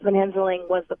 Congressman Hensarling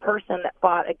was the person that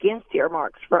fought against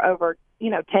earmarks for over,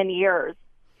 10 years.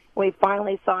 We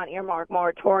finally saw an earmark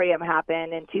moratorium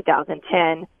happen in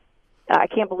 2010. I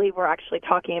can't believe we're actually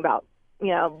talking about,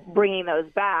 bringing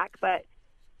those back, but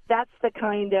that's the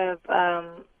kind of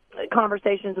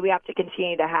conversations we have to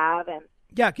continue to have. And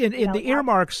the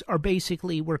earmarks are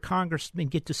basically where congressmen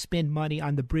get to spend money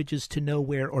on the bridges to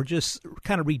nowhere or just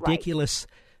kind of ridiculous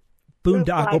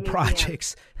boondoggle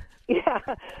projects. Yeah.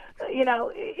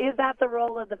 Is that the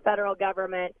role of the federal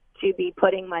government to be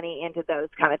putting money into those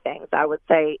kind of things? I would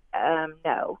say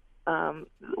no.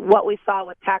 What we saw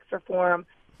with tax reform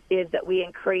is that we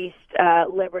increased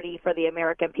liberty for the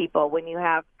American people. When you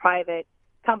have private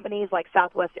companies like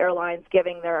Southwest Airlines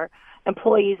giving their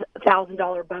employees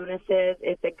 $1,000 bonuses,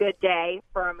 it's a good day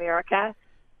for America.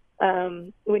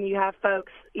 When you have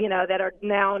folks, that are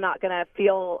now not going to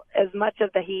feel as much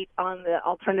of the heat on the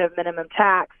alternative minimum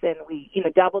tax, and we,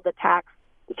 double the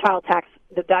child tax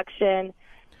deduction.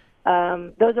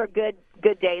 Those are good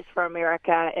days for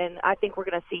America, and I think we're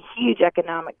going to see huge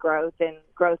economic growth and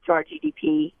growth to our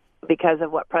GDP because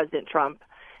of what President Trump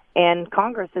and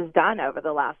Congress has done over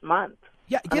the last month.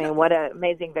 Yeah, I mean, what an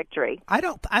amazing victory. I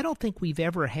don't think we've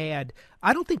ever had.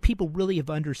 I don't think people really have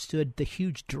understood the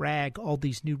huge drag all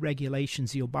these new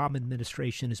regulations the Obama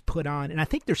administration has put on, and I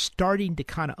think they're starting to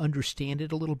kind of understand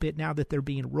it a little bit now that they're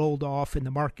being rolled off and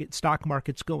the stock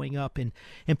market's going up, and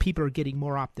people are getting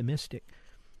more optimistic.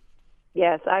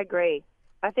 Yes, I agree.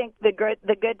 I think the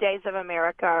good days of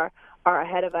America are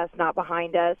ahead of us, not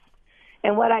behind us.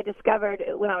 And what I discovered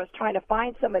when I was trying to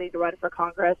find somebody to run for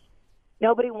Congress,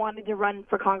 nobody wanted to run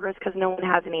for Congress because no one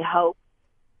has any hope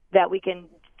that we can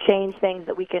change things,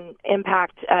 that we can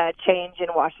impact change in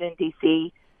Washington,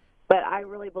 D.C. But I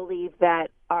really believe that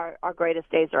our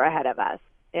greatest days are ahead of us.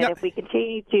 And if we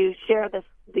continue to share the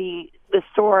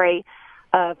story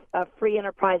of free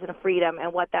enterprise and freedom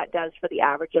and what that does for the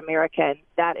average American,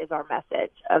 that is our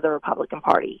message of the Republican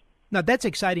Party. Now, that's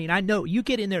exciting. I know you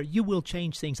get in there, you will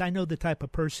change things. I know the type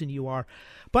of person you are.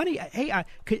 Bunny, hey,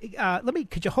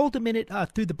 could you hold a minute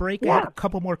through the break? Yeah. I have a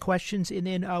couple more questions, and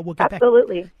then we'll get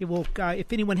Absolutely. back. Absolutely.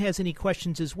 If anyone has any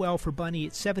questions as well for Bunny,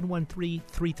 it's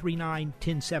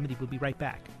 713-339-1070. We'll be right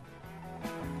back.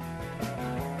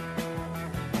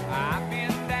 I've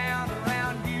been down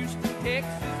around Houston,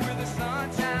 Texas, where the sun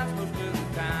shines most of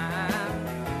the time.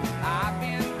 I've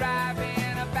been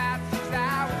driving about 6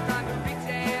 hours trying to reach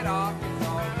that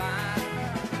Arkansas line.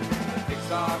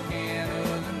 6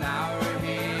 Arkansas an hour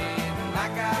ahead, and I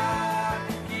got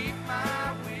to keep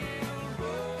my wheel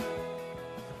roll.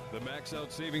 The Max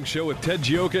Out Savings Show with Ted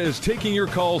Gioka is taking your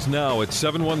calls now at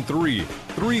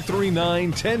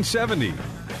 713-339-1070.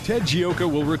 Ted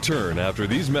Gioka will return after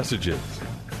these messages.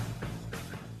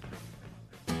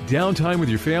 Downtime with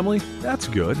your family? That's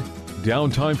good.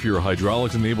 Downtime for your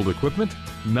hydraulics-enabled equipment?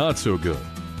 Not so good.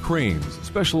 Cranes,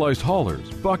 specialized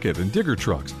haulers, bucket, and digger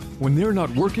trucks. When they're not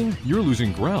working, you're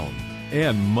losing ground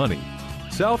and money.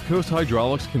 South Coast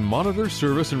Hydraulics can monitor,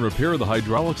 service, and repair the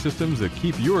hydraulic systems that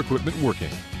keep your equipment working.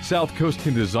 South Coast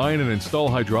can design and install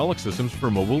hydraulic systems for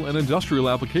mobile and industrial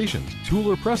applications, tool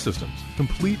or press systems,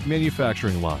 complete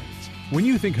manufacturing lines. When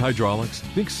you think hydraulics,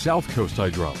 think South Coast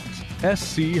Hydraulics.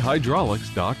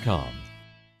 SCHydraulics.com.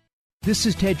 This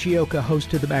is Ted Gioka,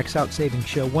 host of the Max Out Savings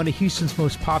Show, one of Houston's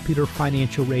most popular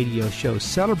financial radio shows,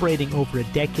 celebrating over a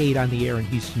decade on the air in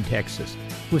Houston, Texas.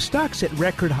 With stocks at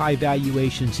record high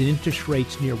valuations and interest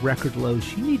rates near record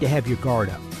lows, you need to have your guard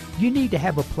up. You need to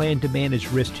have a plan to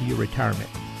manage risk to your retirement.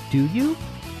 Do you?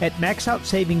 At Max Out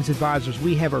Savings Advisors,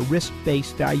 we have a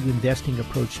risk-based value investing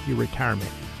approach to your retirement.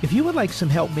 If you would like some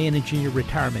help managing your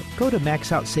retirement, go to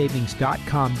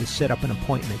maxoutsavings.com to set up an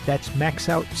appointment. That's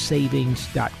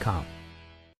maxoutsavings.com.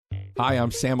 Hi,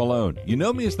 I'm Sam Malone. You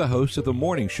know me as the host of the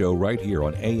morning show right here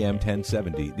on AM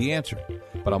 1070, The Answer.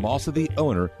 But I'm also the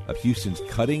owner of Houston's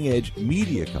cutting-edge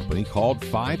media company called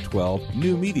 512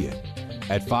 New Media.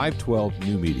 At 512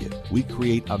 New Media, we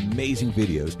create amazing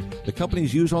videos the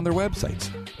companies use on their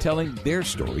websites, telling their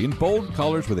story in bold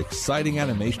colors with exciting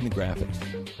animation and graphics.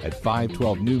 At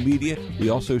 512 New Media, we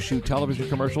also shoot television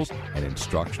commercials and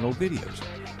instructional videos.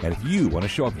 And if you want to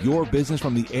show off your business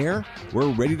from the air,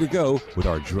 we're ready to go with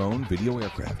our drone video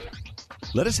aircraft.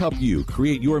 Let us help you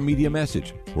create your media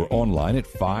message. We're online at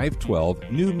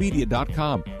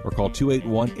 512newmedia.com or call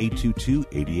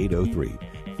 281-822-8803.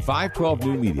 512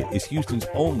 New Media is Houston's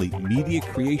only media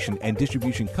creation and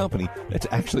distribution company that's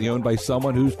actually owned by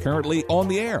someone who's currently on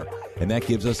the air. And that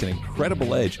gives us an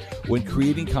incredible edge when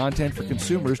creating content for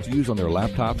consumers to use on their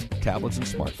laptops, tablets, and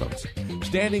smartphones.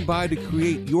 Standing by to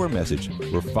create your message,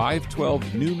 we're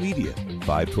 512 New Media,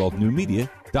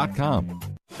 512newmedia.com.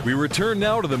 We return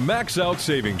now to the Max Out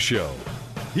Savings Show.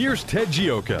 Here's Ted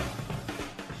Gioka.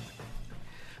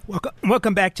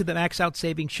 Welcome back to the Max Out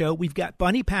Savings Show. We've got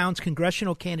Bunny Pounds,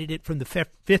 congressional candidate from the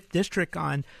 5th District,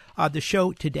 on the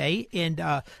show today. And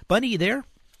Bunny, you there?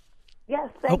 Yes,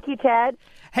 thank you, Ted.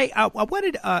 Hey, I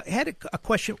had a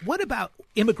question. What about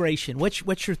immigration?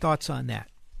 What's your thoughts on that?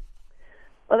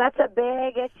 Well, that's a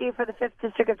big issue for the 5th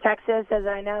District of Texas, as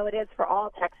I know it is for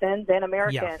all Texans and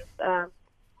Americans. Yeah.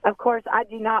 Of course, I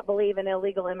do not believe in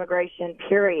illegal immigration,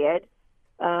 period.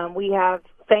 We have,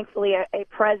 thankfully, a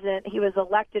president. He was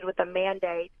elected with a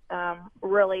mandate,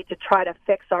 really, to try to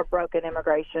fix our broken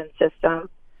immigration system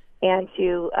and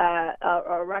to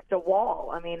erect a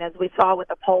wall. I mean, as we saw with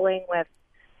the polling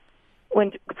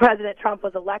when President Trump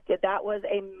was elected, that was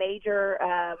a major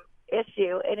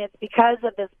issue, and it's because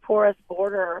of this porous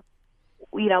border.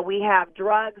 You know, we have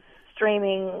drugs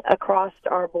streaming across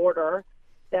our border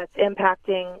that's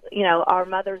impacting, you know, our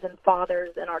mothers and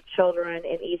fathers and our children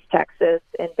in East Texas,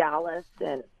 in Dallas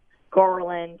and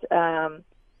Garland.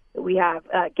 We have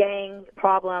gang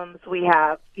problems. We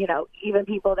have, you know, even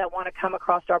people that want to come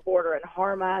across our border and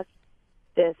harm us.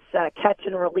 This catch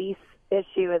and release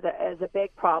issue is a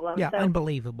big problem. Yeah, so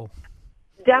unbelievable.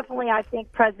 Definitely, I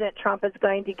think President Trump is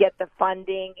going to get the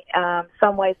funding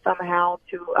some way, somehow,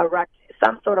 to erect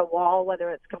some sort of wall, whether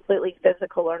it's completely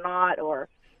physical or not, or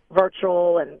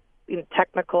virtual and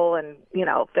technical and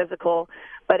physical.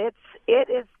 But it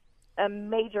is a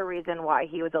major reason why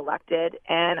he was elected,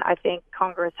 and I think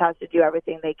Congress has to do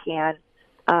everything they can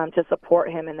to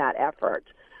support him in that effort.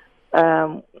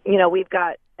 We've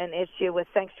got an issue with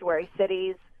sanctuary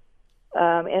cities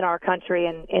in our country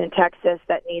and in Texas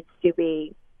that needs to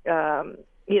be,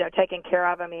 taken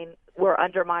care of. I mean, we're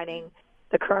undermining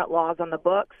the current laws on the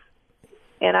books.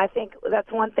 And I think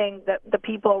that's one thing that the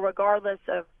people, regardless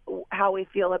of how we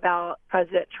feel about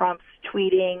President Trump's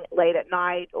tweeting late at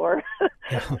night or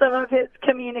some of his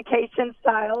communication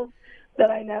styles, that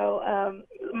I know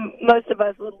most of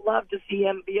us would love to see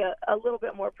him be a little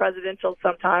bit more presidential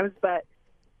sometimes. But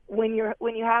when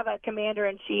you have a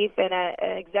commander-in-chief and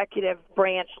an executive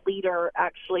branch leader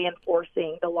actually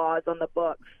enforcing the laws on the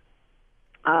books,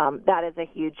 that is a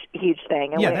huge, huge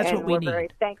thing. And that's what we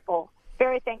need.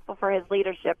 Very thankful for his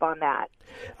leadership on that.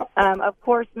 Of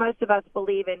course, most of us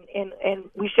believe in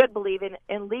we should believe in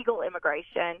legal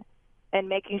immigration and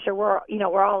making sure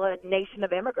we're all a nation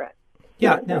of immigrants.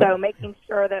 Yeah. No. So making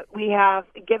sure that we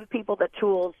give people the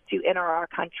tools to enter our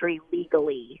country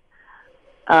legally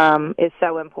is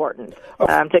so important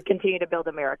to continue to build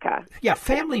America. Yeah,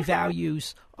 family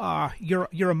values.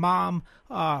 You're a mom.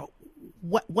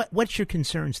 What's your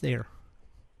concerns there?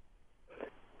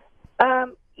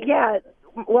 Yeah,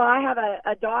 well, I have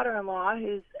a daughter-in-law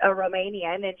who's a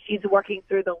Romanian, and she's working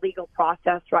through the legal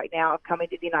process right now of coming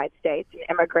to the United States and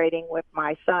immigrating with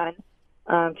my son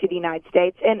to the United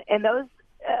States. And those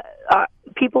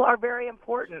people are very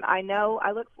important. I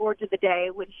look forward to the day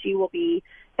when she will be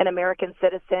an American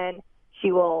citizen.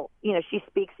 She will, she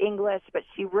speaks English, but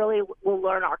she really will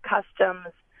learn our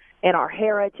customs and our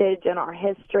heritage and our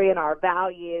history and our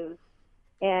values.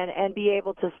 And be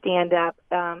able to stand up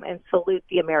and salute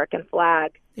the American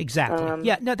flag.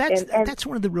 Exactly. That's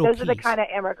one of the real those keys. Are the kind of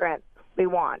immigrants we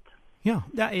want. Yeah,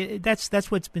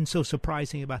 that's what's been so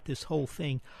surprising about this whole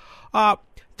thing.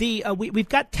 We've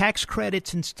got tax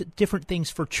credits and different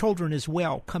things for children as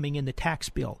well coming in the tax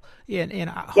bill, and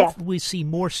hopefully we see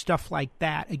more stuff like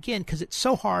that again, because it's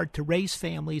so hard to raise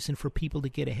families and for people to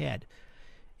get ahead.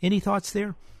 Any thoughts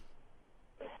there?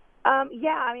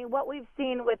 I mean, what we've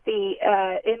seen with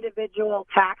the individual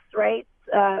tax rates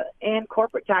and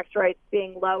corporate tax rates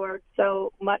being lowered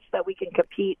so much that we can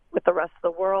compete with the rest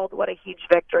of the world, what a huge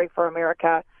victory for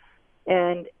America.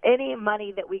 And any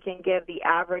money that we can give the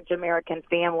average American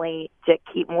family to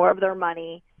keep more of their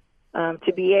money,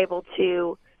 to be able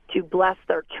to bless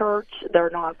their church, their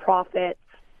nonprofits,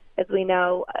 as we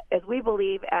know, as we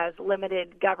believe as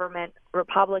limited government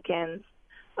Republicans,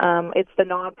 it's the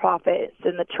nonprofits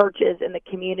and the churches and the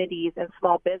communities and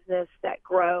small business that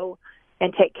grow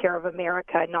and take care of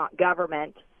America, not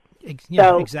government. Yeah,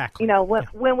 so, exactly.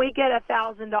 When we get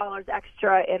 $1,000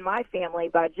 extra in my family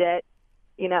budget,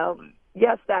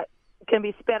 yes, that can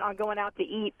be spent on going out to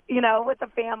eat, with the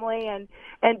family and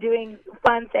doing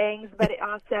fun things, but it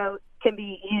also can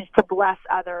be used to bless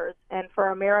others and for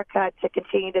America to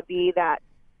continue to be that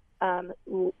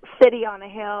city on a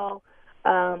hill,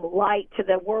 light to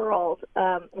the world.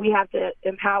 We have to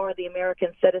empower the American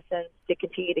citizens to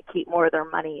continue to keep more of their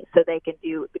money so they can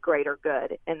do the greater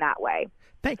good in that way.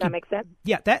 Thank Does that make sense?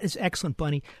 Yeah, that is excellent,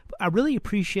 Bunny. I really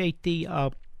appreciate the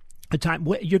time.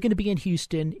 You're going to be in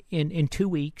Houston in 2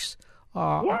 weeks.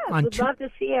 Yes, we'd love to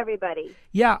see everybody.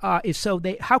 Yeah,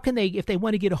 how can they, if they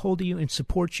want to get a hold of you and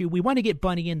support you? We want to get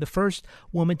Bunny in, the first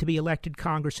woman to be elected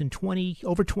Congress in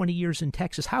over 20 years in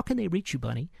Texas. How can they reach you,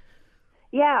 Bunny?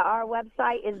 Yeah, our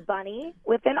website is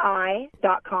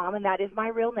bunny.com, and that is my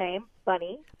real name,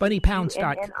 Bunny.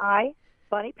 BunnyPounds.com.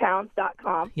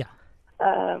 BunnyPounds.com. Yeah.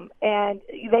 And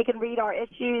they can read our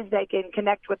issues. They can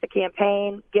connect with the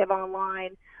campaign, give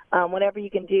online. Whatever you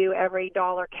can do, every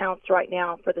dollar counts right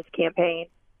now for this campaign.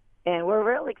 And we're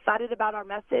really excited about our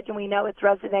message, and we know it's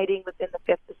resonating within the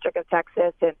 5th District of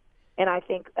Texas. And I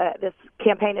think this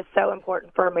campaign is so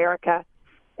important for America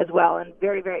as well, and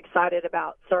very, very excited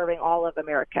about serving all of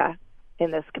America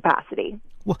in this capacity.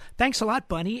 Well, thanks a lot,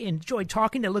 Bunny. Enjoyed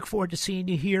talking. I look forward to seeing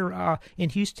you here in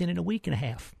Houston in a week and a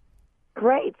half.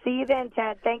 Great. See you then,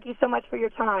 Ted. Thank you so much for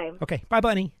your time. Okay. Bye,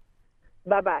 Bunny.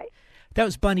 Bye-bye. That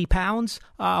was Bunny Pounds,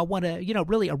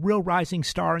 really a real rising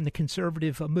star in the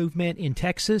conservative movement in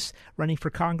Texas, running for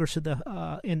Congress in the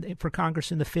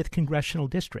 5th Congressional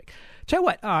District. Tell you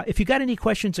what, if you got any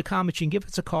questions or comments, you can give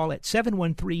us a call at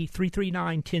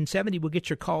 713-339-1070. We'll get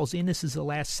your calls in. This is the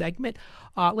last segment.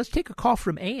 Let's take a call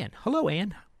from Ann. Hello,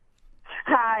 Ann.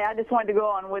 I just wanted to go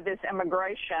on with this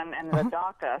immigration and the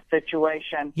DACA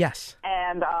situation. Yes.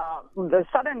 And the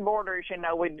southern borders,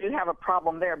 we do have a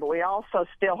problem there, but we also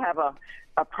still have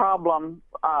a problem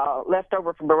left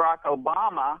over from Barack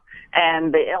Obama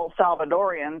and the El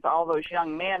Salvadorians, all those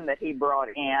young men that he brought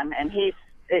in. And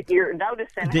you're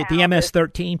noticing the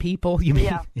MS-13 people, you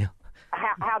mean? Yeah.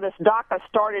 How this DACA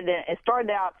started. It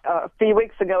started out a few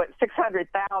weeks ago at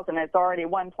 600,000. It's already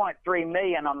 1.3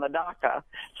 million on the DACA.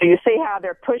 So you see how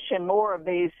they're pushing more of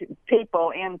these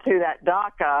people into that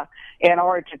DACA in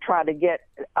order to try to get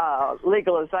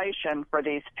legalization for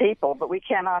these people. But we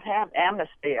cannot have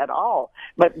amnesty at all.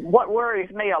 But what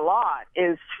worries me a lot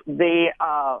is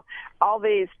all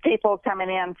these people coming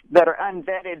in that are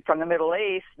unvetted from the Middle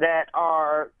East that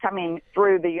are coming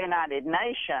through the United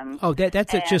Nations. Oh,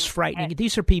 that's just frightening.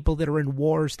 These are people that are in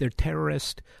wars. They're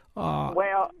terrorists.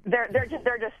 Well,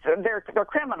 they're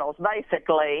criminals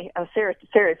basically,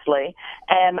 seriously,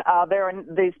 and there are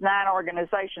these 9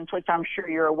 organizations, which I'm sure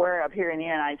you're aware of here in the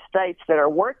United States, that are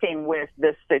working with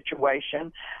this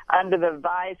situation under the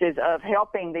vises of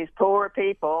helping these poor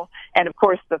people. And of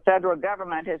course, the federal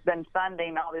government has been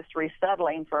funding all this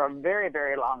resettling for a very,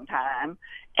 very long time.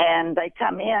 And they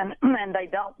come in and they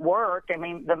don't work. I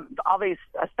mean, all these,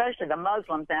 especially the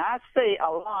Muslims, and I see a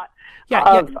lot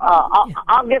of.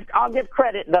 I'll give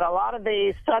credit that a lot of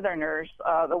these Southerners,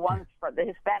 the ones for the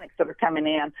Hispanics that are coming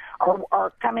in,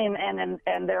 are coming in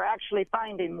and they're actually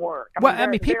finding work.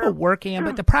 People working,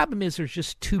 but the problem is there's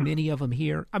just too many of them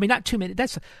here. I mean, not too many.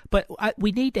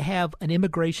 We need to have an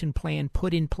immigration plan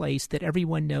put in place that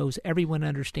everyone knows, everyone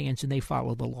understands, and they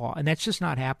follow the law. And that's just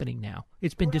not happening now.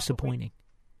 It's been disappointing.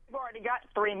 We've already got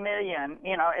 3 million,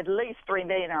 at least 3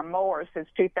 million or more since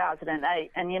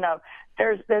 2008. And,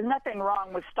 there's nothing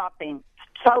wrong with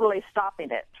totally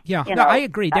stopping it. Yeah, I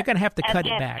agree. They're going to have to cut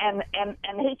it back. And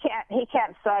he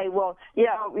can't say, well,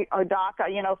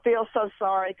 DACA, feel so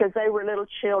sorry because they were little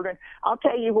children. I'll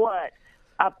tell you what.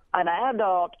 An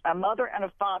adult, a mother, and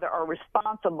a father are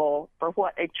responsible for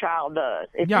what a child does.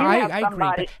 I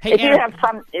agree. Hey,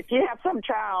 if you have some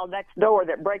child next door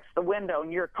that breaks the window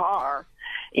in your car,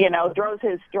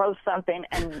 throws something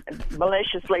and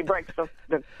maliciously breaks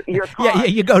your car. Yeah,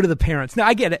 you go to the parents. No,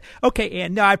 I get it. Okay,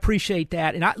 Ann, I appreciate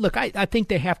that. And I think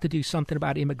they have to do something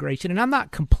about immigration. And I'm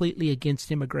not completely against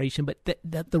immigration, but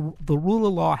the rule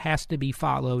of law has to be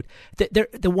followed.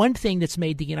 The one thing that's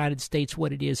made the United States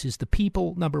what it is the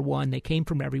people. Number one, they came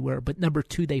from everywhere, but number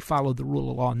two, they followed the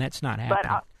rule of law, and that's not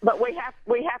happening. But we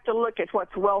have to look at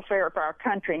what's welfare for our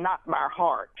country, not our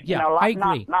heart. Yeah, I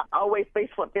agree. Not always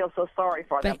feel so sorry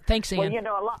for them. Thanks, Ann.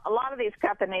 Well, a lot of these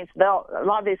companies, a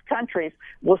lot of these countries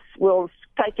will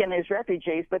take in these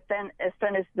refugees, but then as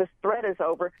soon as this threat is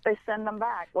over, they send them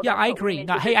back. Well, I agree.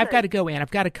 Now, hey, I've got to go, Ann.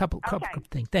 I've got a couple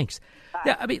things. Thanks.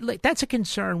 Yeah, I mean, that's a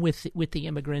concern with the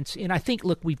immigrants, and I think,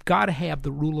 we've got to have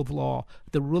the rule of law.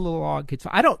 The rule of law gets.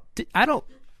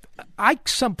 I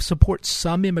support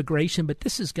some immigration, but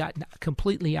this has gotten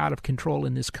completely out of control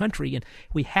in this country, and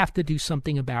we have to do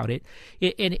something about it.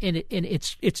 And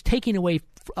it's taking away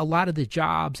a lot of the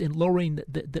jobs and lowering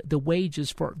the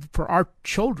wages for our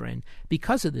children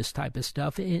because of this type of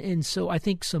stuff. And so I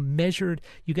think some measured,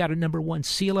 you got to, number one,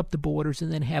 seal up the borders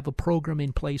and then have a program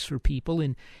in place for people.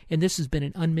 And this has been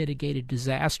an unmitigated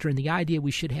disaster. And the idea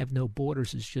we should have no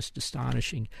borders is just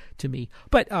astonishing to me.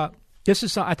 But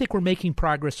I think we're making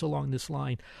progress along this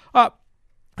line.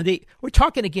 We're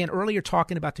talking again earlier,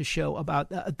 talking about the show about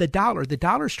the dollar. The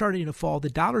dollar's starting to fall. The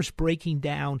dollar's breaking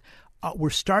down.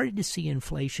 We're starting to see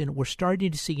inflation. We're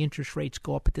starting to see interest rates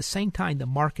go up. At the same time, the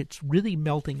market's really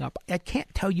melting up. I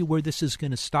can't tell you where this is going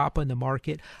to stop on the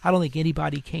market. I don't think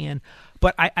anybody can.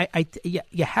 But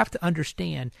you have to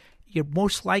understand, you're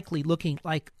most likely looking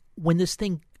like when this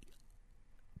thing,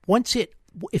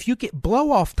 if you get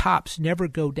blow-off tops, never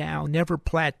go down, never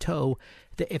plateau.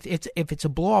 If it's a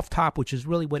blow-off top, which is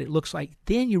really what it looks like,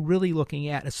 then you're really looking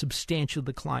at a substantial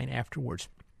decline afterwards.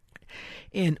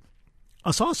 And I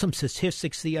saw some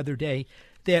statistics the other day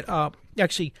that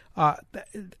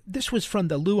this was from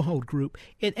the Leuhold Group,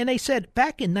 and they said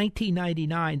back in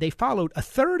 1999 they followed a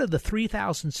third of the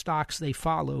 3,000 stocks they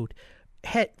followed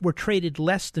were traded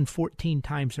less than 14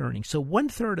 times earnings. So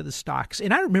 1/3 of the stocks,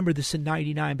 and I remember this in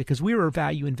 99 because we were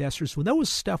value investors. When there was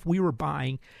stuff we were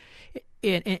buying,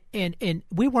 and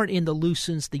we weren't in the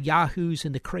Lucents, the Yahoos,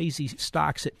 and the crazy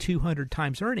stocks at 200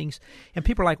 times earnings, and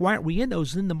people are like, why aren't we in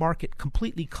those? And then the market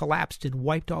completely collapsed and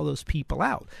wiped all those people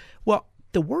out. Well,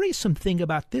 the worrisome thing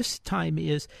about this time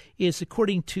is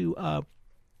according to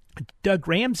Doug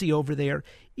Ramsey over there,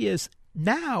 is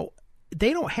now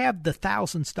they don't have the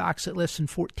 1,000 stocks at less than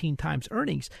 14 times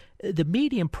earnings. The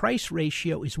median price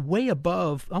ratio is way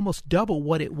above, almost double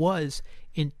what it was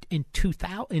in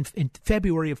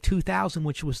February of 2000,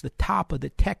 which was the top of the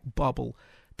tech bubble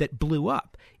that blew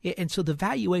up. And so the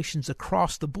valuations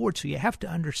across the board, so you have to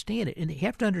understand it. And you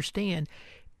have to understand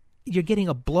you're getting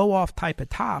a blow-off type of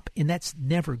top, and that's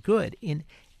never good.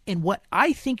 And what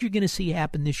I think you're going to see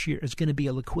happen this year is going to be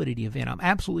a liquidity event. I'm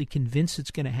absolutely convinced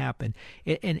it's going to happen.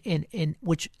 And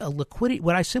what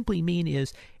I simply mean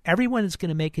is everyone is going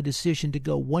to make a decision to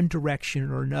go one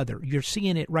direction or another. You're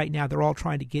seeing it right now. They're all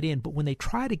trying to get in. But when they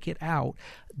try to get out,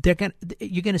 you're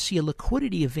going to see a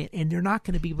liquidity event, and they're not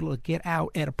going to be able to get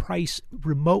out at a price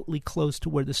remotely close to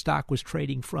where the stock was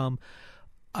trading from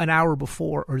an hour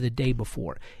before or the day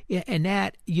before. And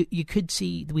that you could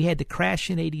see, we had the crash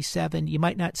in 87. You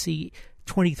might not see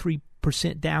 23%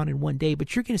 down in one day,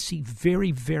 but you're going to see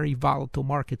very, very volatile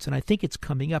markets. And I think it's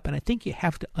coming up. And I think you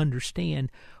have to understand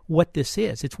what this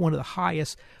is. It's one of the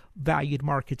highest valued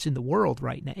markets in the world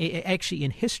right now, actually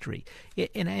in history.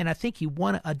 And I think you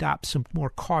want to adopt some more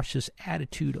cautious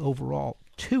attitude overall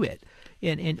to it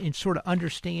and sort of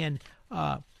understand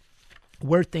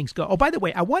where things go. Oh, by the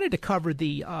way, I wanted to cover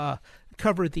the so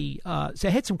I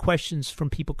had some questions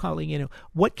from people calling in.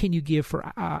 What can you give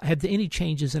for, have there any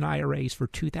changes in IRAs for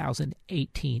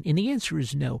 2018? And the answer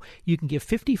is no. You can give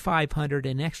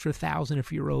 $5,500, an extra $1,000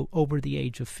 if you're over the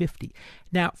age of 50.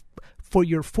 Now, for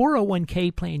your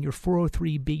 401k plan, your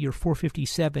 403b, your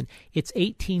 457, it's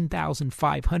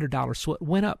 $18,500. So it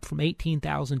went up from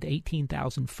 $18,000 to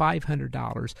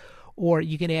 $18,500. Or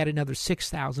you can add another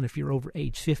 $6,000 if you're over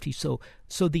age 50. So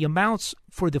the amounts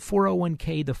for the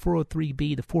 401k, the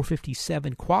 403b, the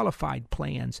 457 qualified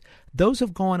plans, those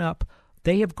have gone up.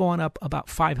 They have gone up about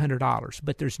 $500,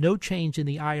 but there's no change in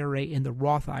the IRA and the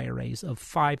Roth IRAs of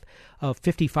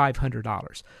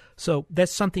 $5,500. So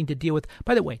that's something to deal with.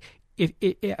 By the way,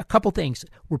 a couple things.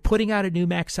 We're putting out a new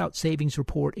Max Out Savings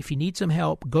report. If you need some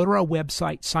help, go to our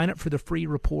website, sign up for the free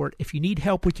report. If you need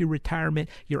help with your retirement,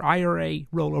 your IRA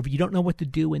rollover, you don't know what to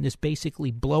do in this basically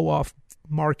blow-off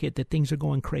market that things are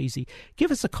going crazy,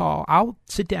 give us a call. I'll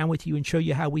sit down with you and show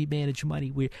you how we manage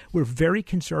money. We're very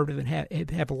conservative and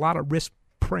have a lot of risk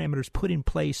parameters put in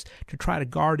place to try to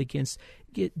guard against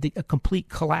a complete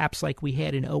collapse like we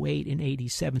had in 08 and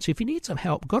 87. So if you need some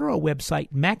help, go to our website,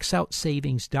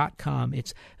 maxoutsavings.com.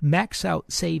 It's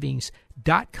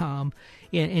maxoutsavings.com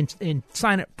and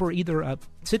sign up for either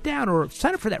sit down or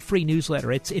sign up for that free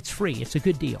newsletter. It's free. It's a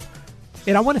good deal.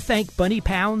 And I want to thank Bunny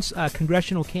Pounds,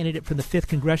 congressional candidate from the 5th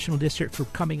Congressional District, for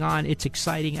coming on. It's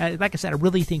exciting. Like I said, I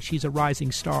really think she's a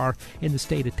rising star in the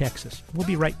state of Texas.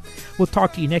 We'll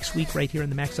talk to you next week right here on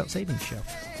the Max Out Savings Show.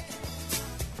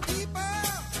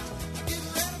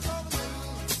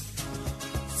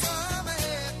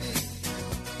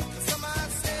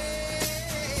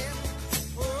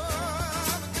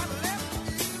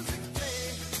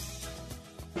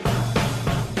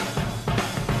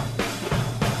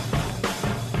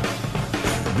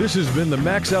 This has been the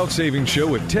Max Out Savings Show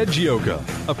with Ted Gioka,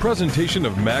 a presentation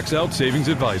of Max Out Savings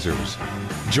Advisors.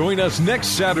 Join us next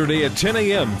Saturday at 10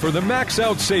 a.m. for the Max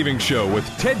Out Savings Show with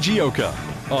Ted Gioka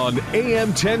on AM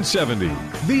 1070.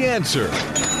 The Answer.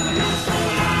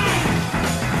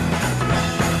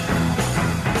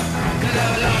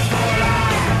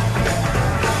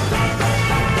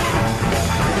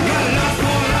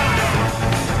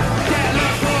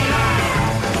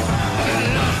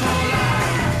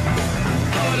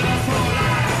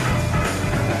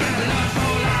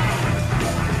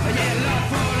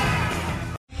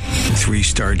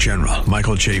 Three-star General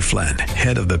Michael J. Flynn,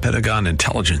 head of the Pentagon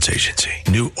Intelligence Agency,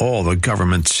 knew all the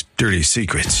government's dirty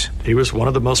secrets. He was one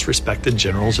of the most respected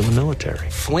generals in the military.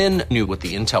 Flynn knew what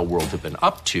the intel world had been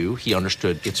up to. He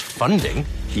understood its funding.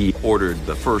 He ordered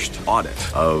the first audit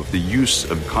of the use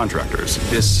of contractors.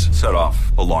 This set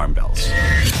off alarm bells.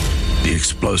 The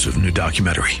explosive new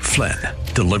documentary, Flynn,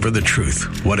 Deliver the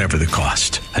Truth, Whatever the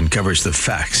Cost, uncovers the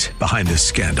facts behind this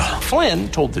scandal.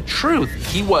 Flynn told the truth.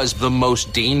 He was the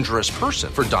most dangerous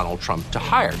person for Donald Trump to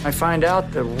hire. I find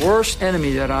out the worst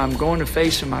enemy that I'm going to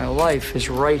face in my life is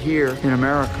right here in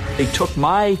America. They took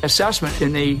my assessment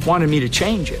and they wanted me to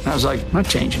change it. And I was like, I'm not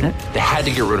changing it. They had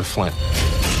to get rid of Flynn.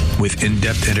 With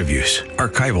in-depth interviews,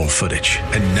 archival footage,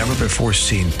 and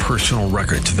never-before-seen personal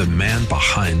records of the man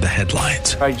behind the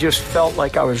headlines. I just felt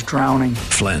like I was drowning.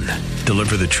 Flynn,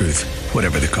 Deliver the Truth,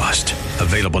 Whatever the Cost.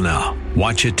 Available now.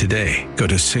 Watch it today. Go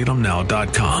to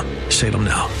salemnow.com.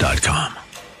 salemnow.com.